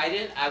held the Momoa.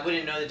 trident, I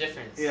wouldn't know the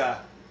difference. Yeah.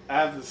 I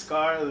have the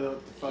scar, the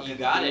fucking You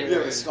got it, You have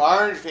beard. a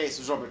scar on your face,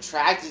 which I'm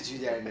attracted to,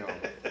 Daniel.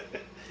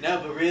 No,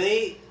 but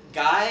really,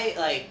 guy,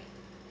 like,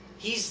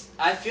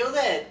 I feel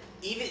that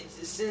even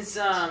since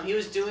he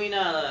was doing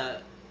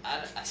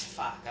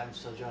fuck, I'm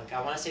so drunk.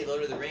 I want to say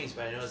Lord of the Rings,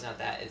 but I know it's not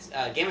that. It's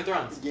Game of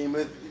Thrones. Game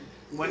of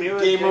When he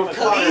was Game Game of of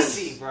Thrones.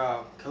 Khaleesi,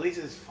 bro.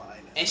 Khaleesi's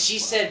fine. And she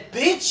said,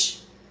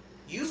 "Bitch,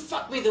 you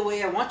fuck me the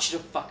way I want you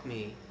to fuck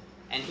me."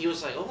 And he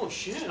was like, "Oh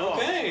shit, Oh.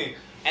 okay."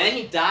 And then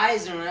he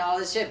dies and all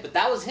this shit, but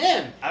that was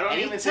him. I don't and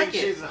even he think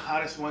took it. she's the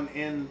hottest one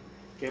in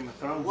Game of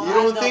Thrones. What You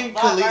don't the think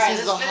fuck? Alright, Khaleesi's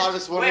let's the finish-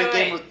 hottest one wait, in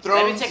Game wait. of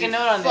Thrones? Let me take a You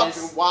note on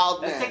fucking this.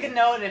 wild Let's man. take a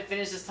note and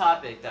finish this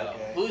topic, though.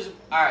 Okay. Who's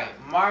all right?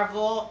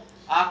 Marvel,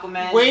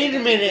 Aquaman. Wait is a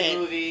gonna be the minute.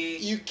 Movie.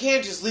 You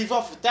can't just leave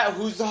off with that.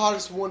 Who's the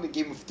hottest one in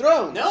Game of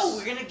Thrones? No,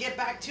 we're gonna get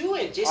back to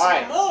it. Jason All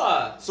right.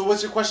 Momoa. So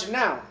what's your question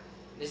now?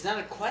 It's not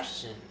a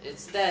question.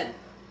 It's that.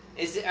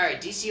 Is it all right?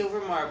 DC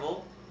over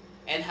Marvel,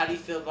 and how do you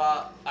feel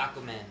about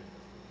Aquaman?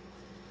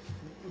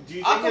 Do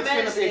you think it's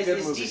Aquaman gonna be a is, good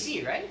is movie?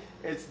 DC, right?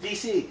 It's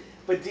DC,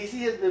 but DC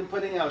has been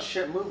putting out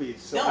shit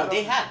movies. So I No, don't-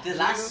 they have the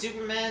last Mhm.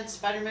 Superman,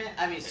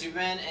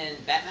 Superman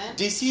and Batman.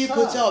 DC Suck.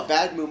 puts out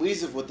bad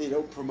movies of what they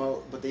don't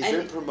promote, but they've And,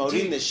 been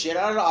promoting dude- the shit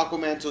out of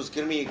Aquaman, so it's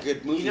gonna be a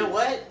good movie. You know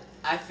what?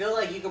 I feel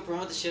like you can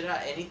promote the shit out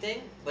of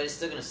anything, but it's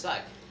still gonna suck.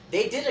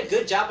 They did a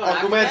good job on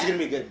Aquaman's Aquaman, gonna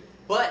be good.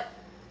 but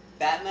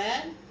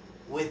Batman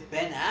with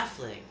Ben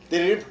Affleck, They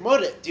didn't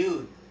promote it.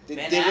 dude. They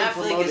Ben didn't Affleck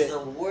promote is it. the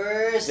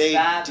worst They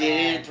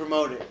Batman. didn't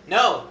promote it.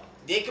 No,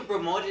 they could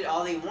promote it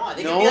all they want.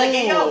 They could be No. like,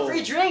 "Hey, yo,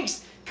 free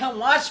drinks. come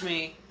watch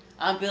me,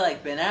 I'll be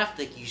like, Ben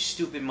Affleck, you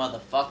stupid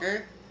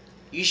motherfucker.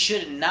 You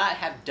should not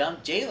have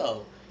dumped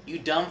J-Lo. You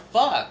dumb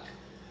fuck.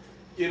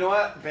 You know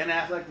what? Ben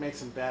Affleck makes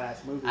some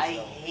badass movies. I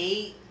though.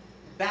 hate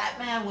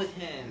Batman with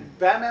him.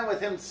 Batman with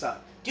him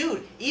sucked.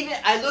 Dude, even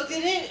I looked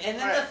at it, and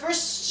then Alright. the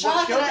first What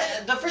shot killed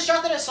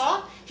that I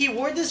saw, he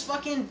wore this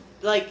fucking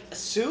like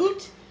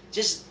suit,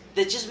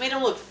 that just made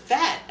him look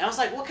fat. And I was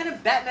like, what kind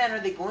of Batman are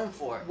they going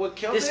for? What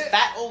killed This it?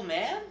 fat old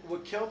man?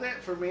 What killed it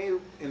for me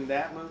in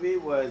that movie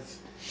was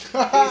he's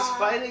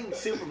fighting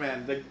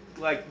Superman,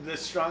 the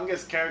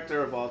strongest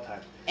character of all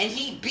time. And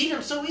he beat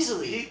him so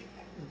easily.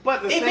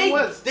 But the they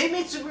thing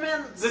made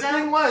Superman The sound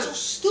thing was- so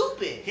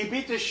stupid. he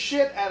beat the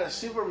shit out of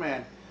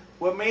Superman.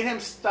 What made him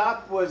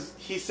stop was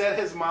he said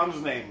his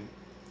mom's name.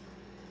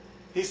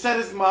 He said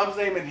his mom's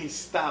name and he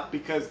stopped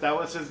because that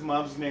was his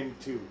mom's name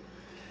too.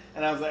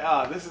 And I was like,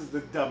 oh, this is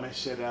the dumbest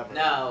shit ever.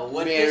 No,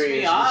 what Mary pissed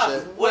me or off? some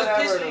shit. What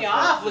Whatever pissed the me fuck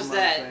off the was mom's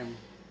that name.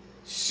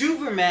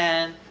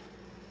 Superman.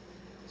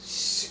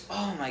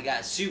 Oh my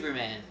god,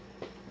 Superman!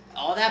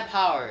 All that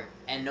power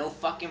and no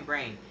fucking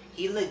brain.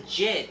 He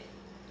legit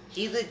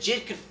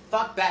could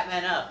fuck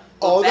Batman up.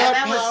 But All that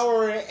Batman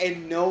power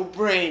and no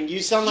brain. You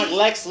sound like He-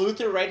 Lex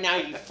Luthor right now,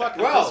 you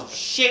fucking Bro. piece of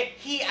shit.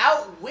 He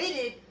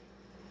outwitted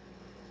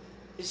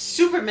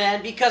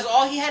Superman because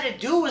all he had to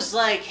do was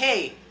like,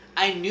 hey,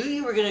 I knew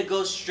you were gonna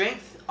go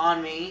strength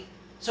on me,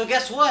 so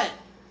guess what?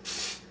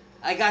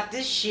 I got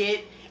this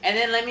shit, and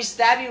then let me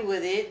stab you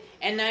with it,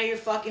 and now you're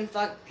fucking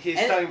fuck. He's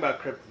and, talking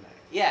about Kryptonite.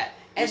 yeah,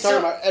 and He's talking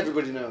so, about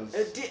everybody knows.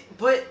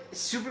 but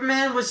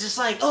Superman was just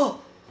like, oh,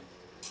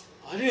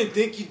 I didn't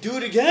think you'd do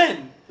it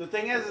again. The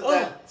thing is Oh.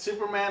 that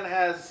Superman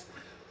has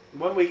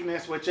one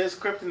weakness, which is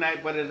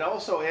Kryptonite, but it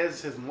also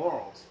is his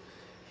morals.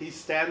 He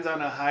stands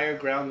on a higher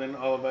ground than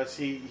all of us.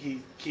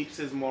 He keeps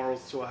his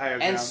morals to a higher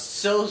And ground.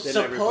 so than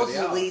everybody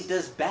supposedly else.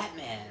 does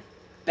Batman.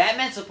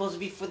 Batman's supposed to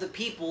be for the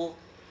people.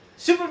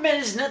 Superman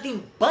is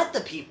nothing but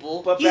the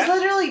people. But He's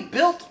literally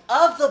built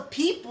of the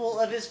people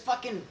of his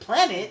fucking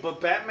planet But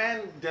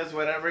Batman does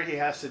whatever he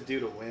has to do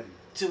to win.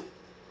 to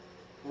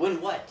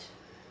win what?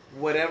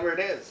 Whatever it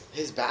is.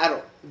 His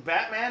battle.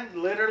 Batman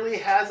literally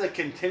has a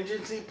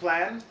contingency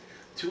plan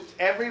to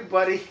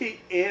everybody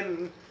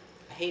in,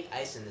 I hate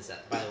ice in this,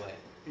 by the way.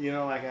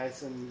 like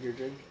ice in your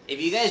drink.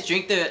 If you guys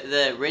drink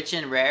the rich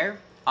and rare,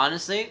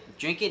 honestly,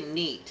 drink it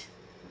neat.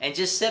 And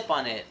just sip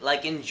on it.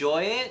 Like,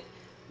 enjoy it.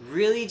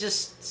 Really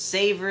just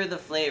savor the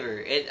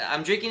flavor.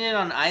 I'm drinking it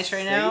on ice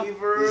right now.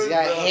 Savor This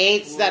guy the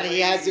hates that he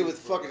has it with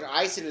flavor. fucking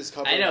ice in his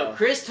cup. I right know. now.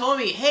 Chris told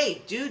me,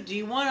 hey, dude, do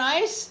you want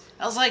ice?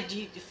 I was like,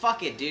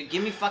 fuck it, dude.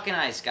 Give me fucking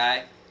ice,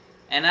 guy.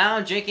 And now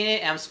I'm drinking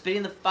it, and I'm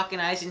spitting the fucking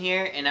ice in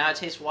here, and now it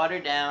tastes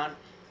watered down,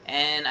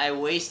 and I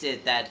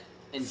wasted that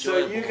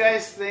enjoyable. So you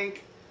guys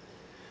think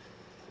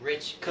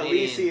Rich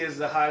Khaleesi Canadian. is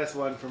the hottest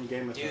one from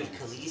Game of Dude,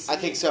 Thrones? Khaleesi? I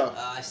think so.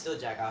 I still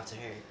jack off to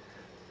her.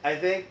 I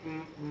think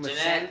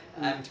Jeanette,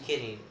 I'm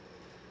kidding.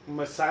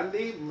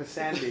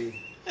 Masandi.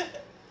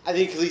 I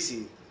think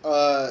Khaleesi.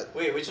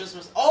 Wait, which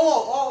one's...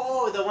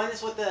 Oh, the one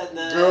that's with the...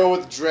 Girl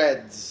with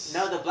dreads.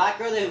 No, the black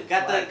girl that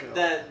got Black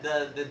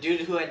the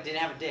dude who didn't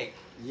have a dick.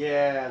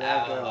 Yeah,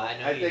 that Oh, girl. I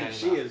know I who you're think talking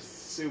she about. is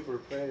super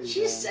pretty.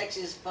 She's man.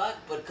 sexy as fuck,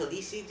 but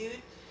Khaleesi, dude,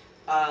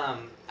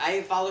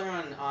 I follow her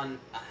on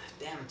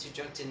damn, I'm too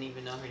drunk to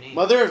even know her name.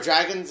 Mother of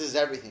Dragons is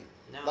everything.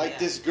 No, like, yeah.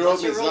 this girl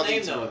What's her means real nothing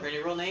name, to though? me.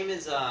 Her real name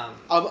is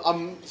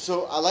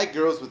So I like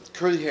girls with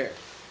curly hair.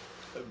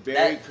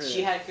 Very that curly.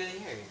 she had curly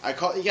hair. I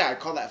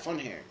call that fun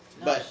hair.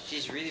 No, But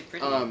she's really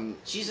pretty.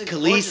 She's a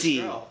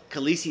Khaleesi. gorgeous girl.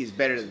 Khaleesi is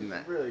better than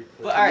that. Really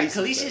pretty. But alright,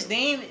 Khaleesi's Khaleesi's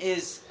name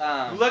is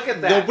Look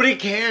at that. Nobody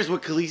cares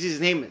what Khaleesi's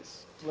name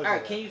is. Look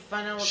Alright, at can that. you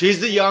find out what She's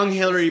Khaleesi's the name young is?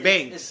 Hillary It's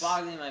Banks.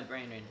 boggling my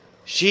brain right now.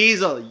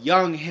 She's a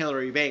young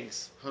Hillary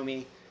Banks,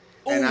 homie.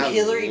 And Ooh, I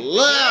Hillary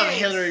love Banks.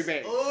 Hillary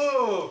Banks.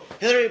 Ooh.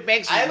 Hillary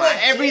Banks was I my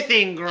legit-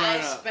 everything growing I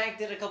up.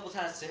 spanked it a couple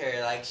times to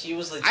her. Like, she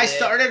was legit. I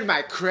started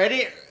my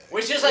credit.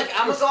 When she was like,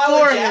 I'm gonna go before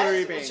out with Hillary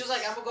Jazz. When Banks. she was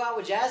like, I'm gonna go out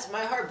with Jazz,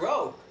 my heart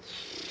broke.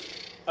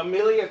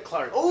 Amelia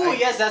Clark. Oh, I-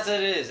 yes, that's what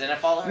it is. And I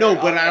follow her. No,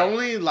 all but I day.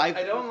 only like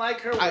I don't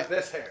like her with I-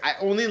 this hair. I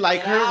only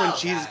like Get her when out,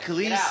 she's guy.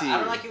 Get out. Khaleesi. I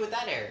don't like you with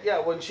that hair. Yeah,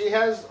 when she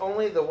has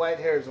only the white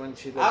hairs when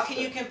she looks How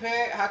can you good.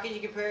 compare? How can you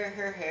compare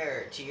her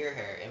hair to your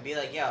hair and be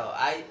like, yo,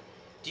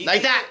 do you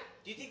Like think that.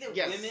 Do you think that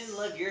Yes. women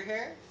love your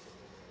hair?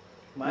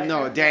 My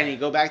No, hair? Danny,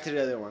 go back to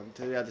the other one,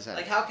 to the other side.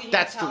 Like, how can you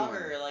That's the tell one.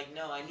 her, like,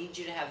 no, I need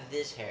you to have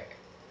this hair?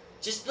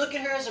 Just look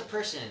at her as a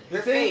person. The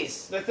Her thing,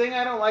 face. the thing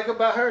I don't like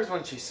about her is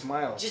when she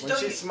smiles. Just When don't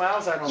she you-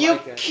 smiles, I don't You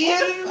like it.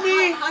 kidding How-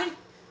 me? how-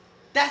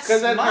 that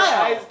Because then her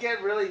smile. eyes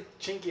get really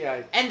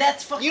chinky-eyed. And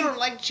that's fucking. You don't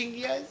like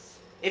chinky eyes?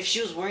 If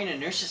she was wearing a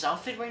nurse's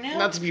outfit right now,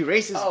 Not to be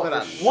racist, Oh, but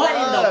I for what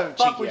in the love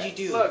fuck cheeky would eyes.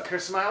 you do? Look, her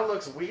smile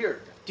looks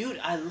weird. dude,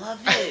 I love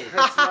it. Her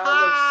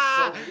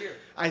smile looks so weird.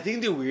 I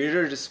think the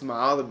weirder the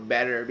smile, the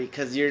better,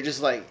 because you're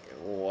just like,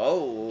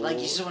 whoa. Like,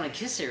 you just want to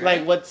kiss her,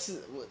 right? Like,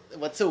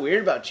 what's so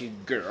weird about you,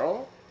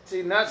 girl?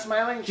 See, not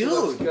smiling, she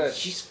looks dude, good.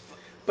 she's.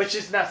 But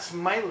she's not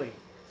smiling.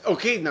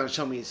 Okay, now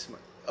show me a smile.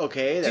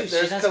 Okay, Dude, that's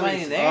she's not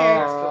smiling Khaleesi.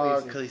 there.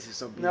 Oh, Khaleesi. Khaleesi's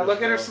so beautiful. Now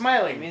look at her I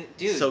smiling. mean,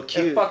 dude, So It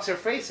cute. fucks her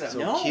face up. So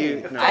no,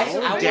 cute. No, I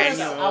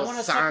Daniel want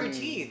to suck her San.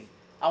 teeth.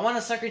 I want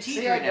to suck her teeth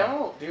See, right I now.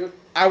 don't, dude.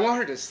 I want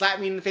her to slap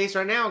me in the face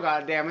right now.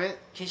 God damn it,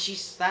 Can she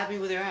slap me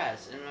with her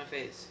ass in my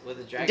face with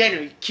a dragon?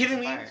 Daniel, you kidding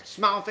me? Fire.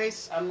 Smile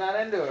face. I'm not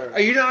into her. Are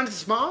you not into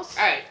smiles?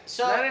 All right,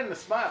 so Not into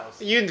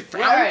smiles. Are you into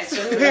yeah, all right,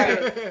 frowns? so all right,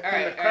 all right, all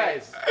right.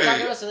 cries.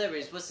 Talk about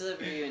celebrities. What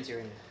celebrity are you into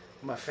right now?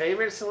 My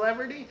favorite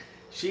celebrity?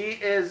 She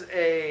is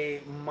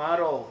a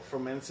model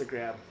from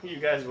Instagram. You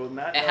guys will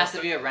not It know. has to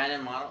be a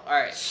random model. All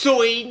right.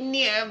 Soy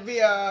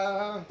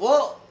Nevia.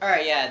 Well, all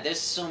right, yeah. There's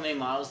so many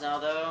models now,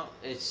 though.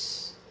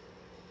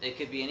 It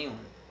could be anyone.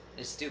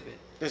 It's stupid.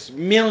 There's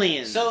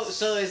millions.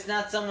 So it's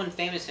not someone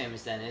famous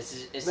then. It's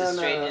a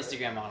straight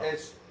Instagram model.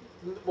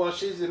 Well,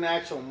 she's an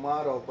actual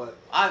model, but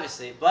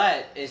Obviously,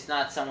 but it's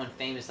not someone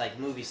famous like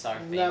movie star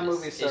famous. not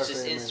movie star. It's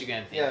just famous.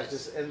 Instagram famous. Yeah,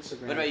 just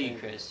Instagram. What about you, famous.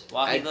 Chris?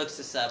 While he I- looks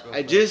this up, real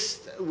I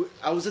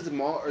quick. was at the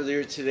mall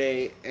earlier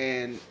today,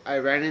 and I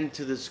ran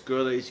into this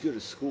girl that I used to go to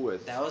school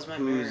with. That was my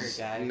mirror, who's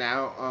guy.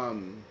 now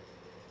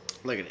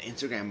like an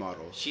Instagram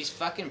model. She's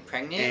fucking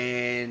pregnant.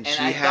 And she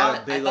I had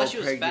thought- a big I thought old she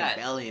was pregnant fat.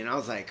 belly, and I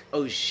was like,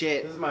 "Oh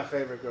shit!" This is my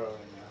favorite girl right now.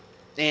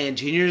 And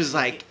Junior's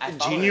like, I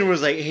follow Junior her.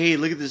 was like, "Hey,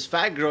 look at this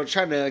fat girl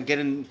trying to get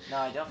in No,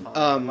 I don't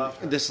follow. love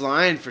her. this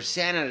line for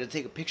Santa to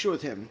take a picture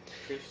with him."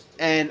 Chris.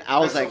 And I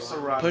was like Crystal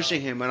Serrano.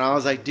 pushing him, and I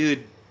was like,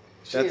 "Dude,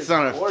 She that's is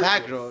not a gorgeous.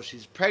 fat girl.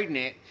 She's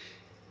pregnant."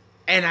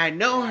 And I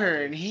know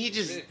her, and he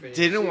just Really pretty.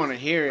 didn't She's want to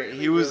hear it. really,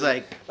 He was really-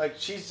 like, Like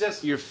she's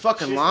just. "You're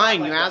fucking she's not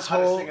lying, like you the hottest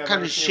asshole," thing I've kind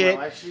ever of seen in my shit.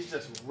 life. She's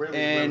just really.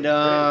 And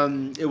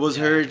really it was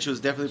Yeah. her. She was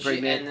definitely She-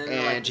 pregnant, and and,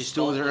 then, like, she's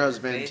still with her bald over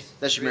husband face.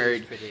 that she Really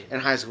married pretty. in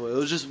high school. It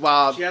was just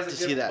wild she has a to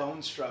good see that.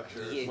 bone structure.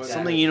 Yeah, is what exactly.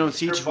 Something you don't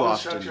see her too bone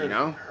often, structure you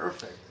know. is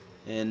Perfect.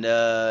 And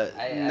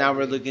I now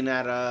we're agree. looking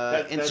at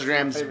That's my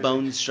Instagram's favorite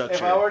bone thing. structure.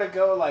 If I were to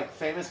go like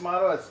famous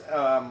model, it's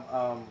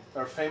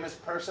or famous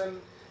person,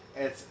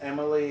 it's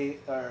Emily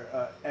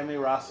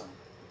Rossum.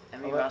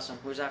 Emmy Hello? Rossum.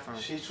 Who's that from?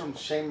 She's from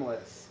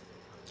Shameless.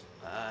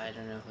 I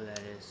don't know who that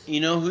is. You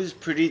know who's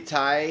pretty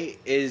tight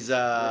is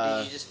What,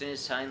 did you just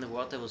finish telling the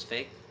world that was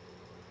fake?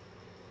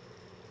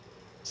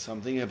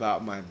 something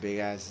about my big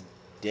ass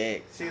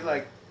dick. See,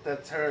 like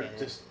that's her Get it.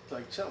 just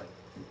like chilling.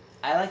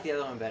 I like the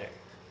other one better.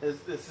 It's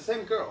the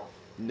same girl,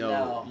 No,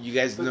 No. you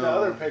guys but know. the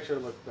other picture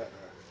looked better.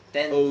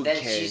 Then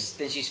Okay.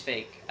 she's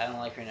fake. I don't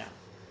like her now.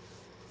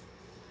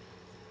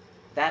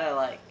 That I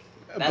like.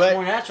 That's But-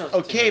 more natural. to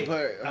Okay, me.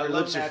 but I her love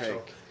lips are natural.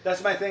 fake.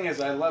 That's my thing.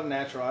 Is I love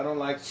natural. I don't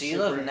like. So you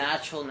super- love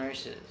natural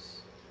nurses.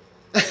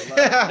 I love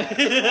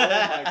natural.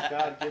 Oh my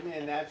god! Give me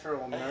a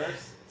natural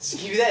nurse.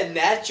 Give that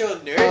natural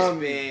nurse,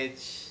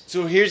 bitch.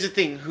 So here's the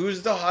thing: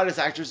 who's the hottest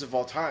actress of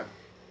all time?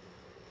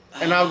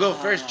 And I'll go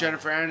first,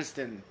 Jennifer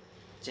Aniston.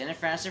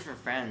 Jennifer Aniston from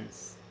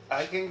Friends.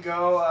 I can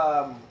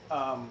go.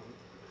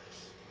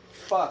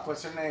 Fuck.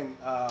 What's her name?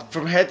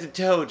 From head to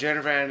toe,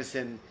 Jennifer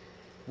Aniston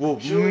will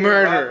Julia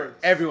murder Roberts.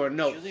 everyone.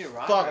 No, Julia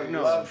fuck Roberts.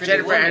 no. love Pretty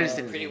Jennifer Woman.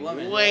 Aniston, Pretty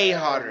Woman. way Yeah.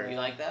 hotter. You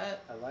like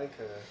that? I like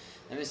her.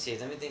 Let me see.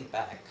 Let me think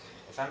back.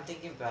 If I'm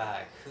thinking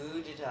back,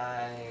 who did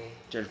I?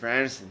 Jennifer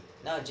Aniston.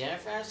 No,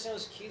 Jennifer Aniston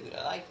was cute.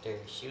 I liked her.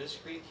 She was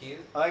pretty cute.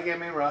 I like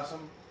Emmy Rossum.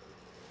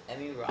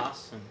 Emmy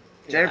Rossum.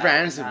 Jennifer I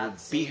have Aniston not would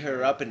seen beat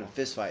her up in a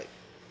fist fight.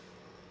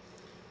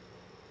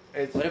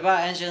 It's What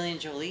about Angelina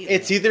Jolie? though?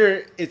 It's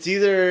either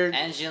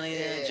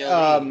Angelina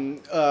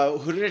Jolie.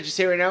 who did I just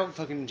say right now?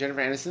 Fucking Jennifer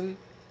Aniston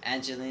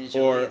Angelina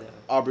Jolie. or though.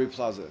 Aubrey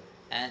Plaza.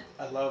 And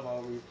I love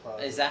Aubrey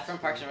Plaza. is that from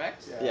Parks and Rec?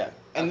 Yeah,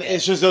 and Okay.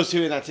 it's just those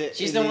two, and that's it.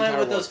 She's in the one entire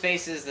with world. those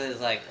faces that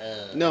is like,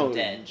 No, I'm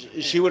dead.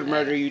 she would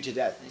murder you to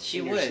death. She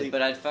in your would, sleep.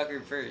 but I'd fuck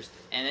her first.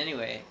 And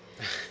anyway,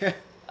 it's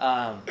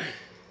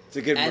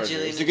a good murder.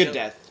 Angelina It's a good Jo-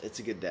 death. It's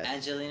a good death.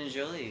 Angelina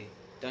Jolie.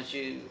 Don't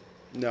you?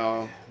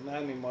 No,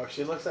 Not anymore.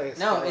 She looks like a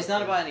No, it's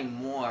not skeleton. about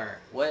anymore.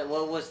 What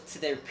was to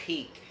their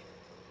peak?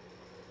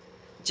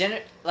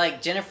 Jennifer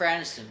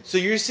Aniston. so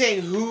you're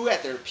saying who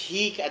at their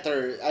peak, at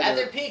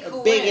their peak,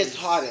 who biggest, wins?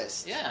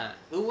 hottest? Yeah,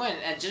 who win?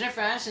 And Jennifer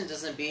Aniston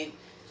doesn't beat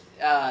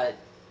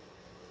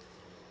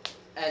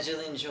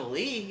Angelina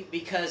Jolie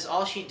because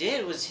all she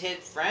did was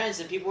hit Friends,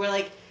 and people were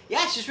like,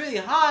 "Yeah, she's really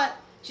hot.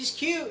 She's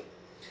cute."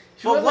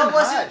 She But wasn't what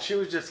was hot. it? She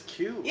was just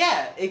cute.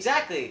 Yeah,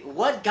 exactly.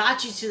 What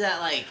got you to that?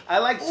 Like, I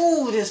like.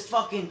 ooh, this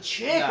fucking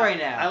chick right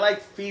now. I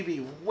like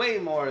Phoebe way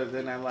more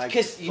than I like.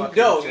 Because you fucking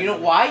know Jennifer.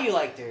 why you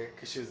liked her.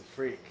 Because she was a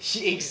freak.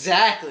 She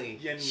exactly.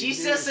 Yeah, she you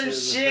said knew some she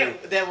was a shit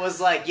freak. that was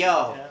like,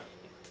 "Yo, Yeah.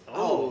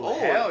 oh,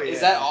 hell yeah.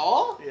 is that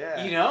all?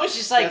 Yeah. You know, it's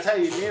just like, That's how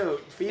you knew.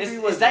 Phoebe is,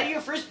 was. is that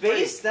your first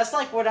base? That's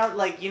like what I'm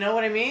like. You know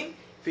what I mean?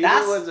 Phoebe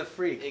that's- was a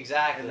freak.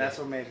 Exactly. And that's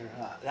what made her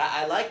hot.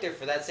 I liked her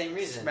for that same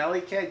reason.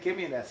 Smelly cat, give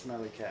me that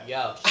smelly cat.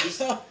 Yo, she's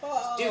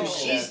dude.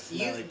 She's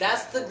smelly you.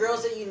 That's cat. the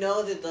girls that you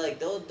know that like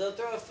they'll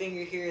throw a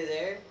finger here or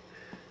there,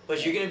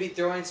 but you're gonna be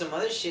throwing some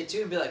other shit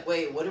too and be like,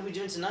 wait, what are we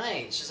doing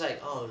tonight? She's like,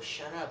 oh,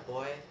 shut up,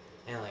 boy.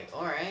 And like,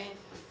 all right.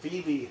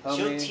 Phoebe, She'll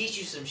homie. teach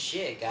you some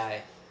shit,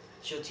 guy.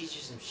 She'll teach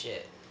you some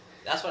shit.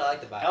 That's what I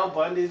liked about Al her.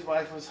 Bundy's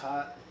wife was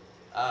hot.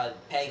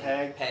 Peggy.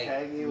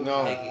 Peggy was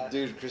No, Peggy. hot.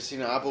 dude,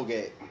 Christina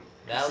Applegate.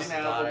 That was the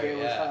Christina daughter, Applegate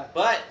was yeah. hot.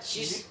 But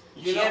she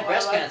You know had who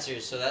breast I like? cancer,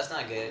 so that's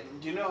not good.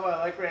 Do you know who I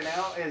like right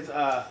now is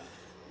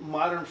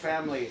Modern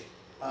Family.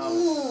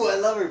 Ooh, I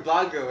love her,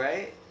 blonde girl,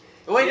 right?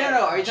 Wait, yeah,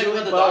 no. Are you talking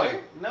Julie about the Bowen.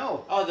 daughter?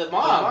 No, Oh, the the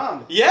mom.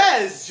 mom.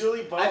 Yes.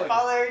 Julie Bowen. I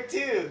follow her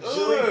too.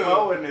 Julie Ooh.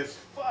 Bowen is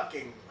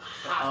fucking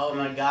hot. Oh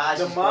my gosh.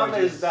 The she's mom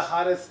gorgeous. is the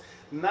hottest.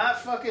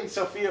 Not fucking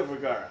Sofia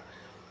Vergara.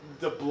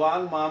 The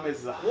blonde mom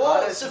is the Whoa,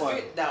 hottest one.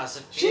 Sophia. No,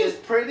 Sophia. She's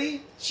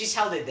pretty. She's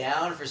held it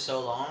down for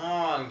so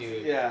long,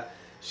 dude. Yeah,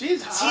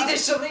 she's hot. See,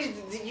 there's so many.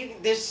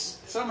 There's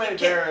so many you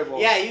can't-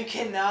 variables. Yeah, you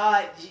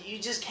cannot. You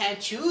just can't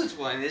choose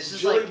one. It's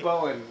just Julie like.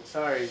 Bowen.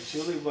 Sorry,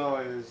 Julie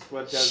Bowen is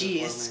what does She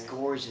it is for me.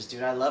 gorgeous,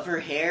 dude. I love her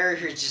hair.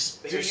 Her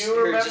just. Do her, you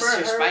her, remember just her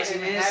her in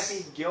spiciness?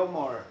 Happy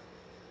Gilmore?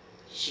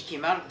 She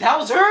came out. That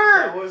was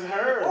her. That was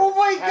her. Oh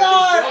my Happy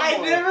god! I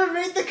Gilmore. never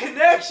made the That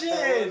connection.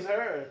 was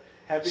her.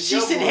 Happy She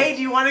Gilmore. said, "Hey,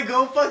 do you want to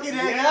go fucking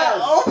hang Yes. out?"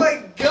 Oh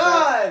my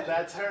god!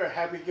 That's her.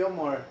 Happy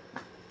Gilmore.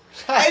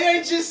 And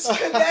I just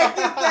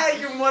connected that,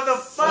 you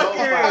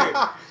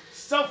motherfucker.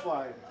 So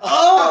fine.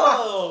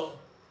 Oh,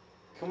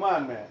 Come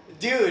on, man.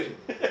 dude.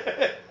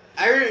 It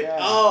Yeah.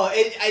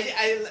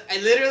 I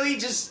literally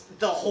just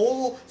the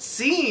whole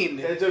scene.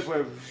 just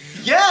went.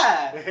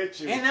 Yeah. It hit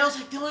you. And I was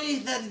like, no,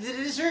 that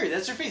is her.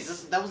 That's her face.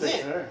 That was That's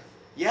it. her.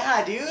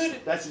 Yeah,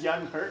 dude. That's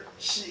young her.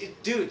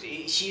 Dude,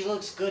 she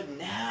looks good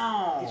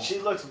now. She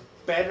looks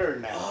better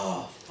now.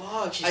 Oh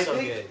fuck, she's I so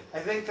think, good. I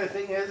think the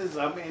thing is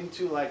I'm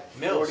into like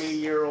Milfs.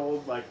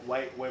 40-year-old like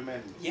white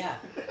women. Yeah,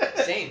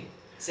 same.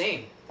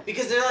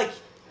 Because they're like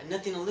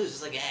nothing to lose.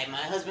 It's like, hey, my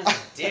husband's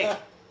a dick.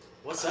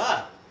 What's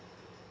up?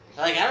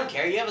 Like, I don't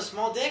care. You have a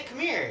small dick. Come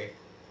here.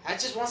 I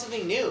just want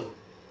something new.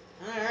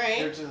 All They're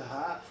right. just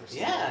hot for some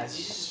Yeah,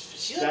 reason.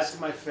 she looks. That's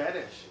my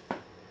fetish.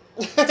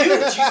 Dude,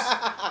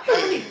 how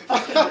many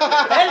fucking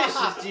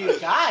fetishes do you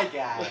got,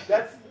 guy?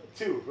 That's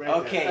two, right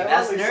Okay, there. I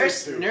that's only nurse,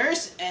 said two.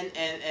 nurse,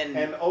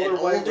 and older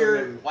white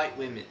women. white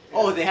women. Yeah.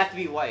 Oh, they have to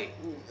be white.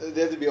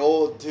 They have to be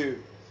old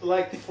too.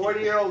 Like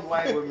 40-year-old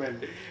white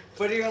women.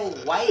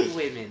 40-year-old white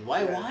women.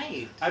 Why Yeah.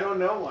 white? I don't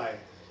know why.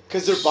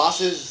 Because they're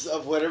bosses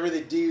of whatever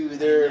they do.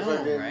 They're know,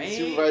 fucking right?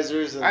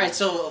 supervisors. And All right,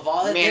 so of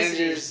all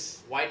managers.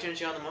 ethnicities, white turns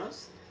you on the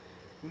most.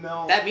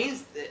 No. That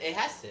means it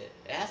has to.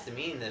 It has to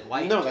mean that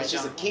white. no, turns that's you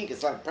just a on the kink.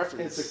 It's not a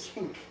preference. It's a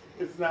kink.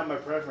 It's not my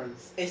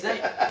preference. It's not.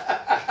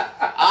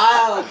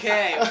 Oh,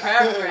 okay.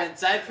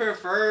 Preference. I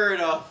prefer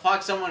to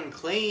fuck someone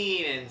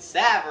clean and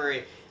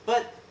savory.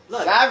 But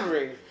look,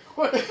 Savory.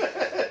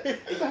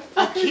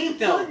 a kink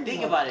though.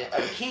 Think about it.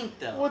 A kink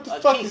though. What the A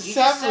fuck kink. is You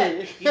just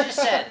savory? said- You just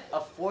said a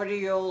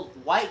 40-year-old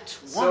white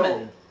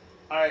woman.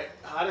 Alright,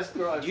 hottest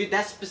girl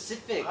That's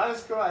specific.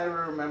 hottest girl I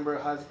ever remember,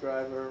 hottest girl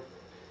I ever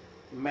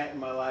met in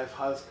my life,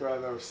 hottest girl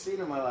I've ever seen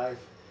in my life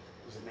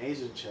was an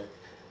Asian chick.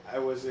 I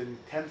was in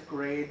 10th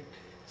grade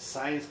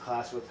science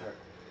class with her.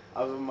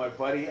 I was with my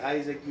buddy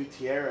Isaac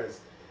Gutierrez.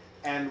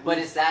 And But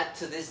we- is that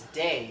to this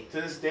day?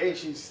 to this day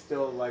she's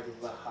still like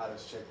the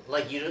hottest chick.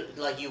 Like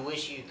you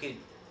wish you could,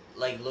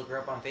 like, look her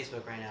up on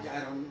Facebook right now. Yeah,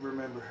 I don't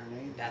remember her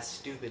name. That's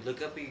stupid.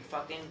 Look up your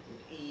fucking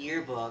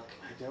yearbook.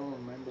 I don't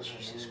remember her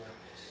Jesus name. Christ.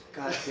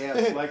 God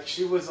damn, like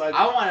she was like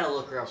I want to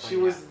look her up. she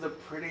right was now. the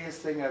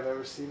prettiest thing I've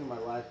ever seen in my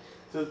life.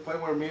 To the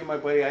point where me and my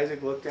buddy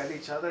Isaac looked at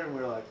each other and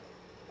we were like,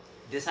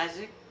 This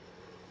Isaac?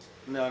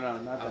 no,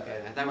 not that. Okay, I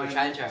Isaac. thought we were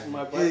time traveling.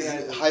 My buddy His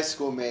Isaac. high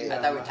school mate. Yeah.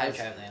 I thought we were my time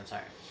husband. traveling. I'm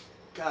sorry.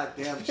 God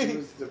damn, she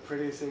was the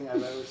prettiest thing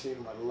I've ever seen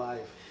in my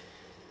life.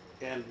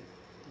 And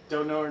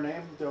don't know her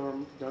name,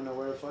 don't know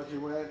where the fuck she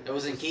went. It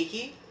was in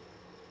Kiki.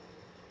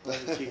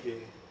 Wasn't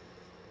Kiki.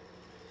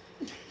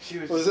 She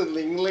was. Was it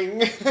Ling Ling?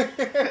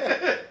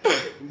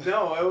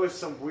 No, it was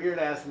some weird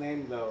ass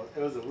name though.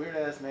 It was a weird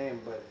ass name,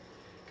 but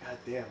god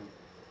damn,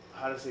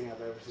 hottest thing I've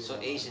ever seen. So in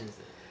my life. Asians.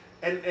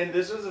 And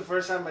this was the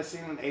first time I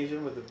seen an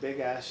Asian with a big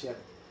ass. She had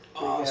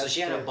Oh, big so ass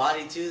she had a tits.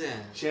 body too then.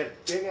 She had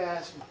big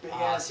ass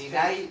Oh, see tits.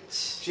 now you.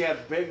 She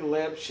had big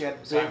lips. She had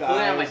So I'm big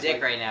pulling eyes. out my dick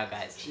like, right now,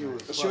 guys. She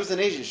was. She was an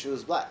Asian. She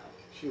was black.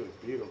 She was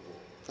beautiful.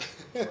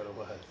 What it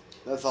was.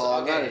 That's all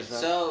that Okay, matters, man.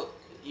 so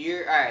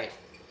you're all right.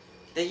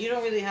 Then you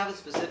don't really have a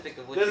specific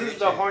of what This you're is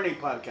the into. horny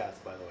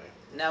podcast, by the way.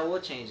 No,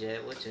 we'll change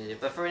it.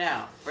 But for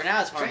now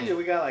it's horny. Change it.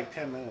 We got like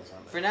 10 minutes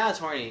on For it. now, it's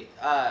horny.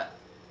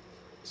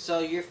 So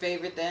your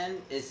favorite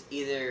then is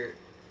either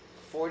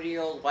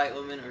 40-year-old white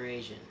woman or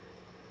Asian,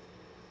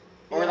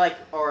 or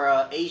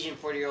Yeah. Asian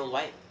 40-year-old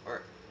white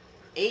or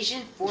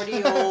Asian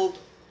 40-year-old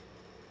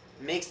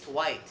mixed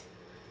white.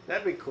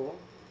 That'd be cool.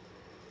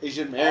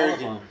 Asian All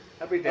American. of them.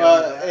 I'd be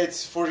down with that.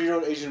 It's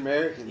 40-year-old Asian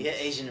American. Yeah,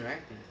 Asian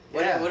American.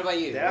 Yeah, What about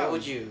you? down.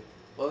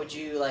 What would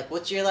you like?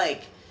 What's your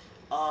like?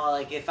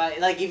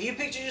 If you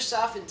picture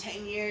yourself in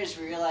 10 years,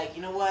 where you're like,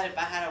 you know what? If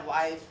I had a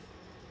wife,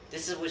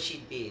 this is what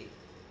she'd be.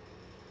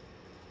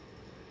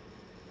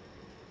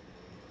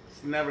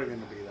 It's never gonna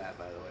be that,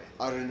 by the way.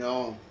 I don't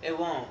know. It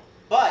won't.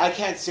 But I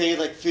can't say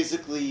like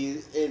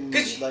phically in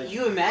because like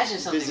you imagine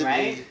something, visibly.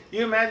 right?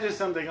 You imagine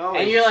something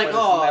always, And you're like, but it's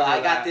oh, never I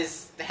got that.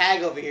 this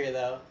hag over here,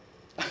 though.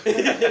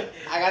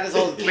 I got this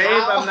old Babe,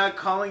 cow. I'm not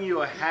calling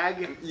you a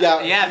hag.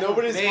 Yeah, Yeah,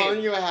 nobody's babe.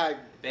 calling you a hag.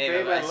 Babe,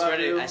 Babe, I love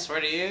you. I swear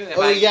to you. If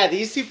Oh I, yeah,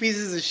 these two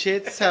pieces of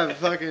shits have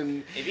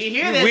fucking If you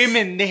hear this,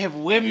 women. They have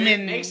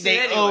women. Mix it They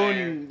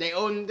anywhere.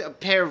 own a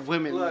pair of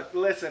women. Look,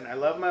 listen. I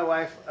love my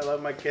wife. I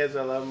love my kids.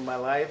 I love my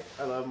life.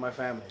 I love my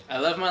family. I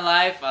love my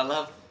life.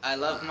 I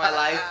love my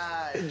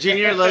life.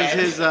 Junior loves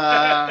his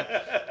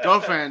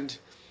girlfriend,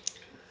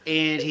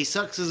 and he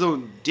sucks his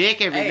own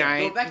dick every Hey,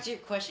 night. go back to your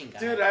question,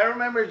 guys. Dude, I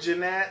remember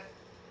Jeanette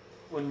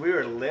when we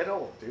were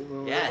little, dude.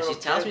 When we Yeah, were she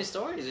little tells me kids.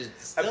 stories.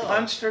 It's I Still.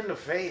 punched her in the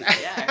face.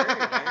 Yeah,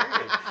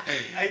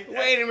 I heard.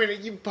 Wait a minute,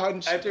 you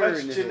punched I her.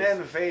 punched in the Jeanette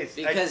in face.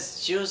 the face.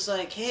 Because she was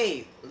like,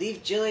 "Hey,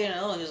 leave Jillian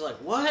alone." He was like,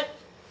 "What?"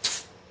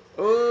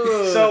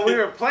 Ooh. So we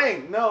were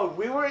playing. No,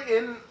 we were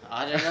in.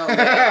 I don't know.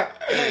 Man.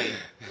 Hey,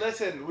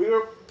 listen, we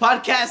were.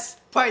 Podcast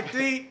part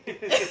 3.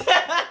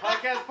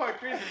 Podcast part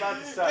 3 is about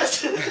to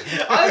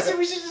start. Honestly,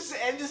 we should just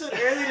end this one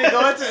early to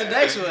go into the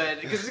next one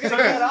because it's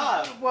gonna cut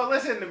off. Well,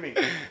 listen to me.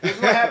 This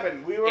is what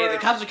happened. We were. Hey, the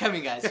cops are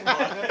coming, guys. Come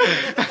on.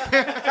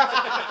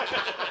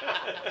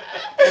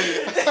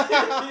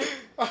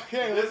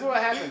 Okay, This is what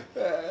happened.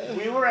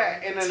 We were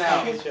at In and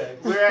Out.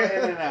 We were at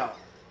In and Out.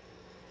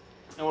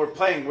 And we're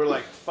playing. We're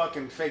like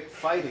fucking fake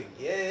fighting.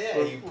 Yeah,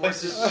 We're- you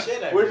punched the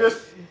shit out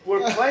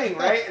We're playing,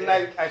 right? And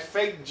I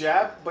fake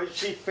jab, but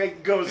she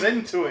fake goes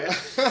into it.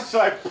 So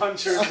I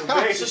punch her in the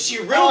face. So she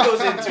real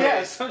goes into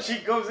Yeah, it. so she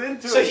goes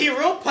into So it. he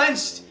real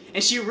punched,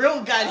 and she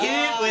real got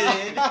hit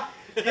with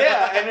it.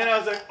 Yeah, and then I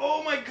was like,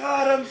 oh my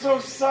god, I'm so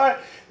sorry.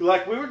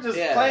 Like, we were just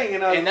playing,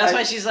 and I was and that's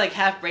like, why she's like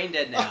half brain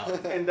dead now.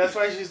 and that's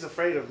why she's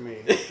afraid of me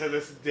to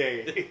this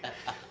day.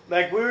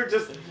 Like, we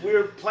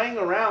were playing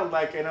around,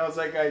 like, and I was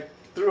like, I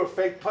threw a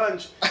fake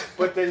punch,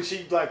 but then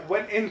she, like,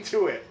 went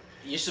into it.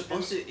 You're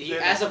supposed to, Yeah.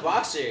 as a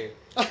boxer,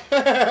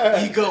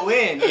 you go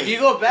in. If you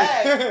go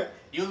back,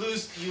 you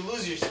lose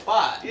your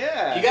spot.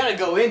 Yeah. You gotta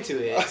go into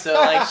it. So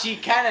like she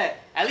kind of,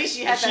 at least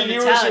she had She that knew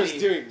what she mentality.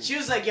 was doing. She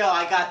was like, "Yo,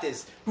 I got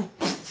this."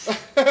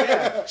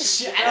 Yeah.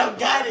 Shit, I don't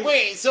got it.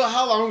 Wait, so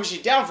how long was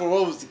she down for?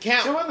 What was the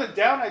count? She wasn't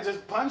down, I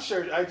just punched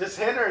her. I just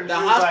hit her, and The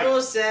she was hospital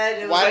like, said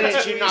it was Why like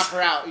didn't 2 you weeks. knock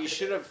her out? You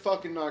should have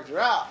fucking knocked her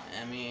out.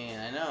 I mean,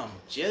 I know.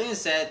 Jillian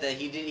said that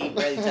he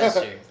barely touched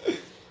her,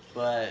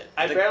 but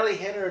I the- barely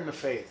hit her in the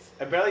face.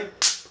 I barely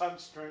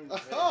punched her in the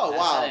face. Oh, that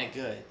wow. sounded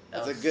good.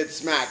 That That's a was good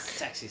smack.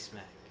 Sexy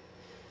smack.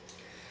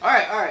 All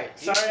right.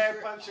 Sorry, I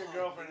punched your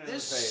girlfriend in the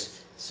There's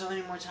face. so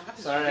many more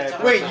topics. Sorry, we could I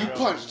talk punched Wait, about.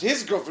 you punched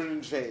his girlfriend in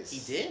the face.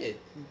 He did.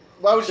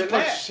 Why would you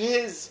Jeanette. punch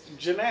his?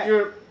 Jeanette.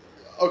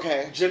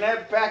 Okay.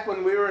 Jeanette, back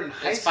when we were in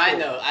high It's school. fine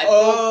though.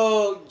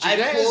 I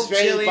Jeanette is pulled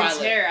very Jillian's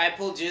violent. hair. I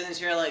pulled Jillian's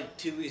hair like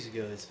 2 weeks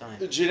ago. It's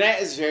fine.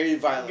 Jeanette is very Who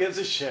violent. gives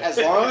a shit? As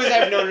long as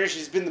I've known her,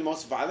 she's been the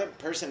most violent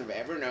person I've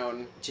ever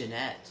known.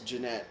 Jeanette.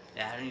 Jeanette.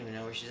 Yeah, I don't even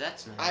know where she's at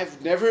tonight.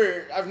 I've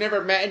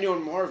never met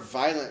anyone more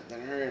violent than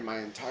her in my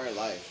entire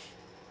life.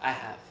 I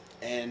have.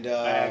 And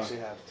I actually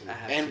have to. I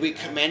have and to. we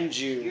commend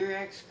you Your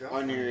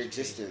ex-girlfriend on your is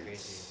pretty existence.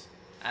 crazy.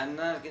 I'm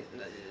not getting.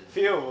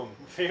 Few of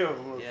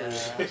them were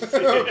Yeah. pretty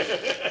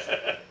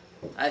crazy.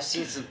 I've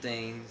seen some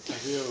things.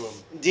 Few of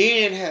them.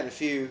 Dean had a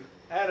few.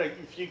 I had a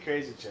few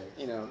crazy chicks.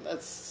 You know,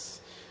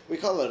 we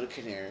call it a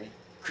canary.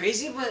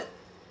 Crazy, but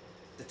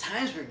the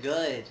times were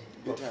good.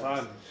 But Good fun.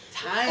 times.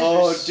 Times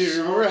Oh, were dude,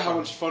 so remember how fun.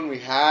 much fun we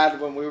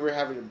had when we were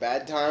having a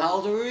bad time? How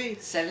old were we?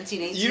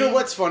 17, 18? You know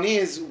what's funny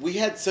is we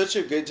had such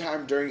a good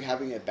time during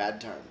having a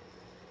bad time.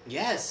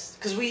 Yes,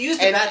 because we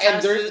used the And- bad and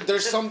times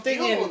there's to something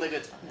fuel in- the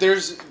good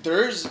times.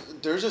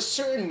 There's a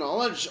certain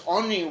knowledge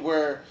on me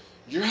where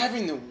you're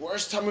having the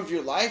worst time of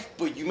your life,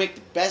 but you make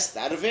the best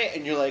out of it,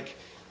 and you're like,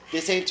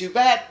 this ain't too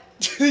bad.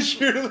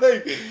 you're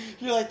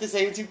like, this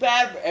ain't too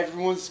bad. But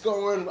everyone's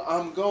going,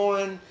 I'm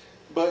going,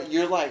 but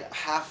you're like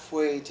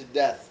halfway to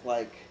death.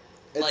 Like,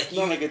 it's Like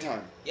not you- a good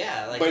time.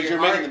 Yeah, like but your you're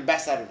heart, making the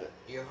best out of it.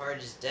 your heart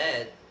is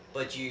dead,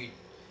 but you.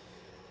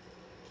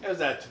 What was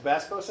that,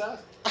 Tabasco sauce?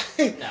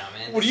 No, man.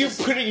 What are this you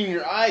is- putting in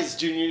your eyes,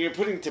 Junior? You're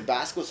putting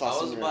Tabasco I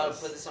sauce was in your about eyes.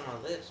 to put this on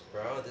my lips,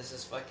 bro. This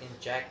is fucking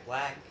Jack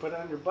Black. Put it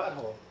on your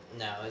butthole.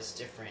 No, it's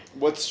different.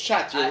 What's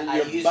chat? Your, I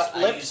your use- butt I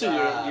lips use,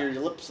 or uh, your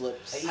lips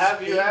lips? I use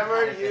Have you big ever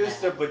part of used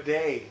a that.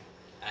 bidet?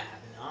 I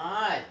have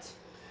not.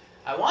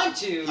 I want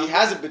to. He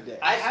has a bidet.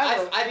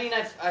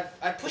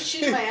 I pushed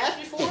shit in my ass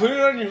Put before, it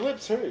on your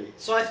lips, hurry.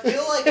 so I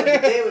feel like a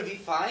bidet would be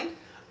fine.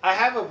 I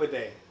have a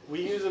bidet.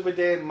 We use a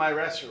bidet in my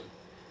restroom.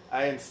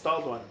 I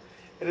installed one.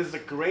 It is the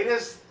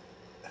greatest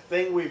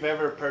thing we've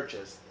ever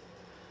purchased.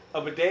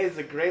 A bidet is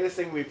the greatest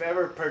thing we've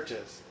ever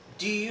purchased.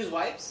 Do you use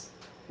wipes?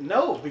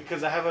 No,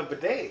 because I have a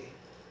bidet.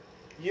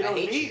 You I don't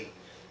hate need.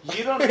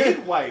 You don't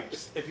need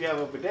wipes if you have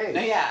a bidet.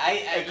 No, yeah,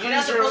 It you're cleans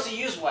not your- supposed to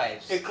use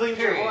wipes. It cleans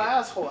your period. whole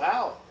asshole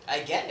out. I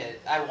get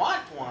it. I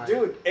want one.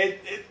 Dude, it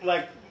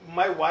like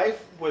my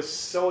wife was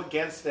so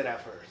against it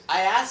at first.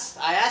 I asked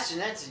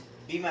Jeanette to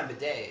be my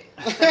bidet.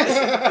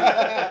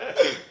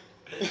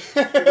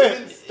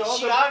 installed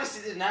She a-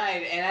 obviously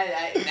denied, and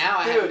I now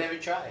I have Dude. never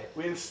tried.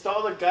 We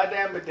installed a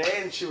goddamn bidet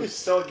and she was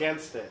so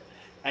against it.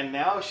 And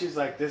now she's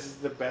like, this is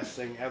the best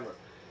thing ever.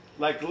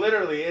 Like,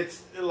 literally,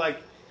 it's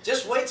like,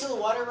 Just wait till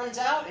the water runs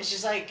out, and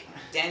she's like,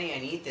 "Danny, I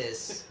need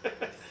this."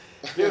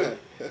 dude,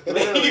 You're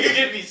literally.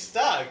 gonna be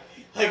stuck.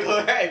 Like,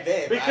 all right,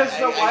 babe. Because I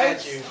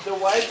got you. the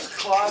wife's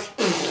clock.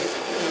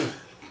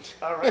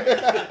 All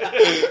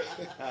right.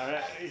 All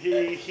right.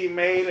 He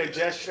made a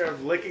gesture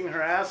of licking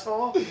her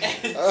asshole and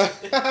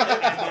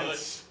then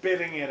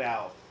spitting it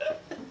out.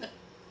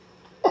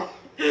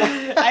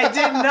 I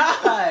did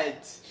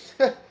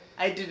not.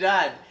 I did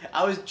not.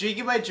 I was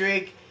drinking my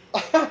drink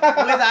with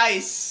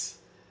ice.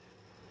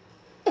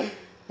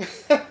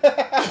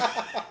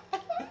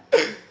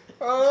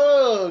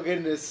 Oh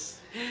goodness.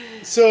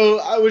 So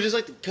I would just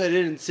like to cut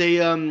in and say,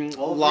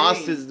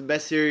 Lost is the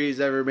best series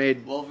ever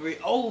made. Wolverine.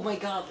 Oh my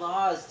God,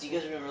 Lost. Do you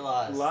guys remember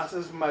Lost? Lost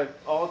is my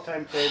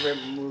all-time favorite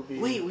movie.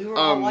 Wait, we were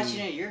all watching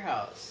it at your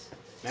house.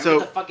 Remember So-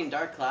 the fucking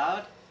dark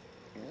cloud?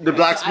 The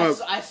black smoke.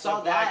 I saw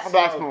The black that.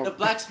 Black smoke. The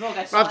black smoke.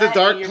 I saw Not the that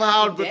dark in your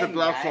cloud, fucking but the den,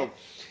 black guy. smoke.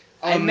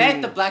 I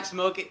met the black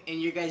smoke in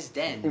your guys'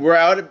 den. We're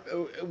out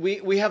of.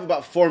 We have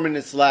about 4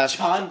 minutes left,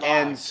 John Locke.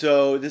 and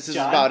so this is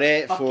John about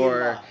it fucking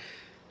for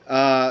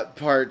Locke.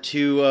 part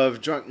 2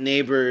 of Drunk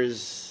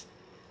Neighbors.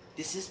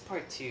 This is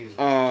part 2.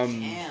 Um,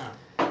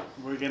 Damn.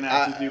 We're gonna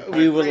have to do. Part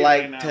we would 3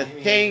 like right now. to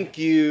thank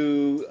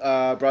you.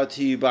 Brought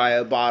to you by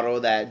a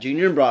bottle that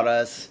Junior brought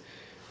us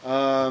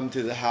to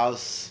the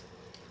house.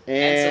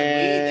 And some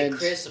weed And that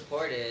Chris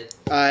supported.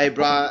 I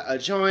brought a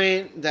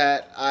joint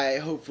that I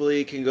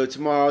hopefully can go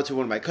tomorrow to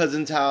one of my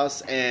cousin's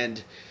house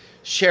and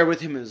share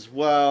with him as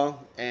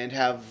well, and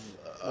have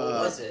What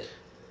was it?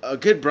 a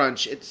good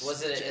brunch. It's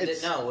Was it?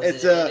 it's, No. Was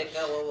it's it a indica?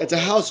 What it's a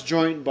house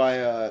joint by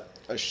a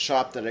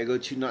shop that I go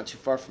to not too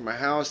far from my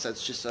house.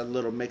 That's just a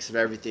little mix of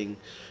everything.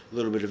 A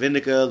little bit of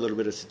indica, a little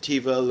bit of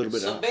sativa, a little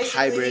bit So of basically,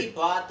 hybrid. he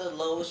bought the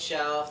low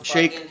shelf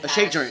Shake- fucking a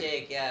shake hash joint.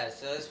 Shake. Yeah,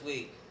 so it's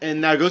weak.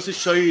 And that goes to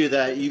show you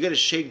that you get a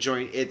shake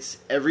joint. It's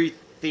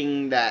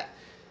everything that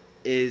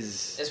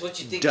is It's what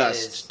you think it is.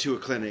 dust to a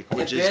clinic, It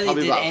which is barely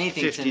probably did about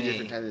anything to 50 me.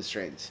 different kinds of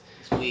strains.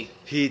 It's weak.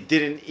 He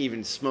didn't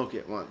even smoke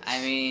it once. I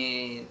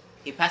mean,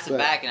 he passed it But-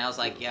 back, and I was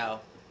like, "Yo,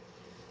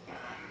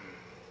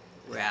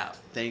 we're out."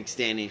 Thanks,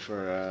 Danny,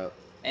 for.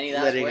 Any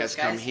last Letting words, us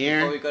guys, come here.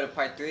 before we go to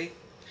part 3?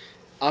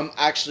 I'm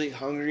actually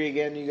hungry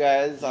again, you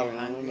guys. I You're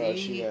don't know about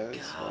you hungry?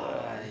 guys.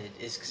 God,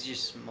 it's because you're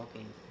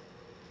smoking.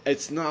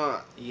 It's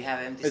not. You have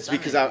empty. It's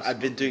stomach, because you're I've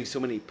been smoking. doing so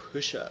many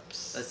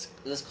push-ups.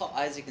 Let's call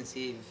Isaac and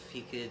see if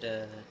he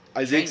could.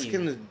 Isaac's train you.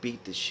 gonna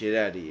beat the shit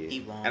out of you.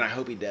 He won't. And I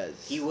hope he does.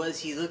 He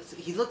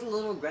looked a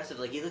little aggressive.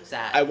 Like he looks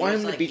at. I he want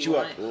was him to like, beat he you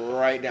up wanted-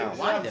 right now. He's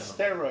Why on though?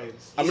 steroids.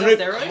 I'm He's gonna on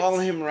steroids? call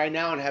him right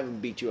now and have him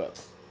beat you up.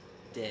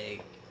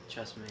 Dig,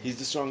 trust me. He's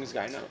the strongest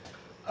guy I know.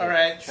 All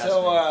right, Trust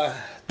so me.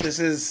 this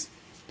is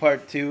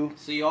part 2.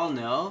 So you all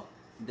know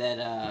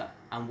that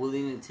I'm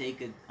willing to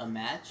take a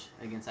match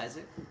against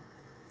Isaac.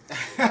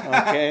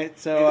 Okay,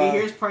 so Maybe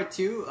here's part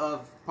 2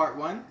 of part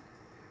 1.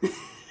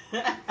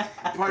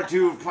 Part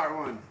 2 of part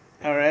 1.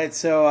 all right,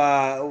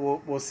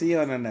 so we'll see you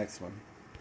on the next one.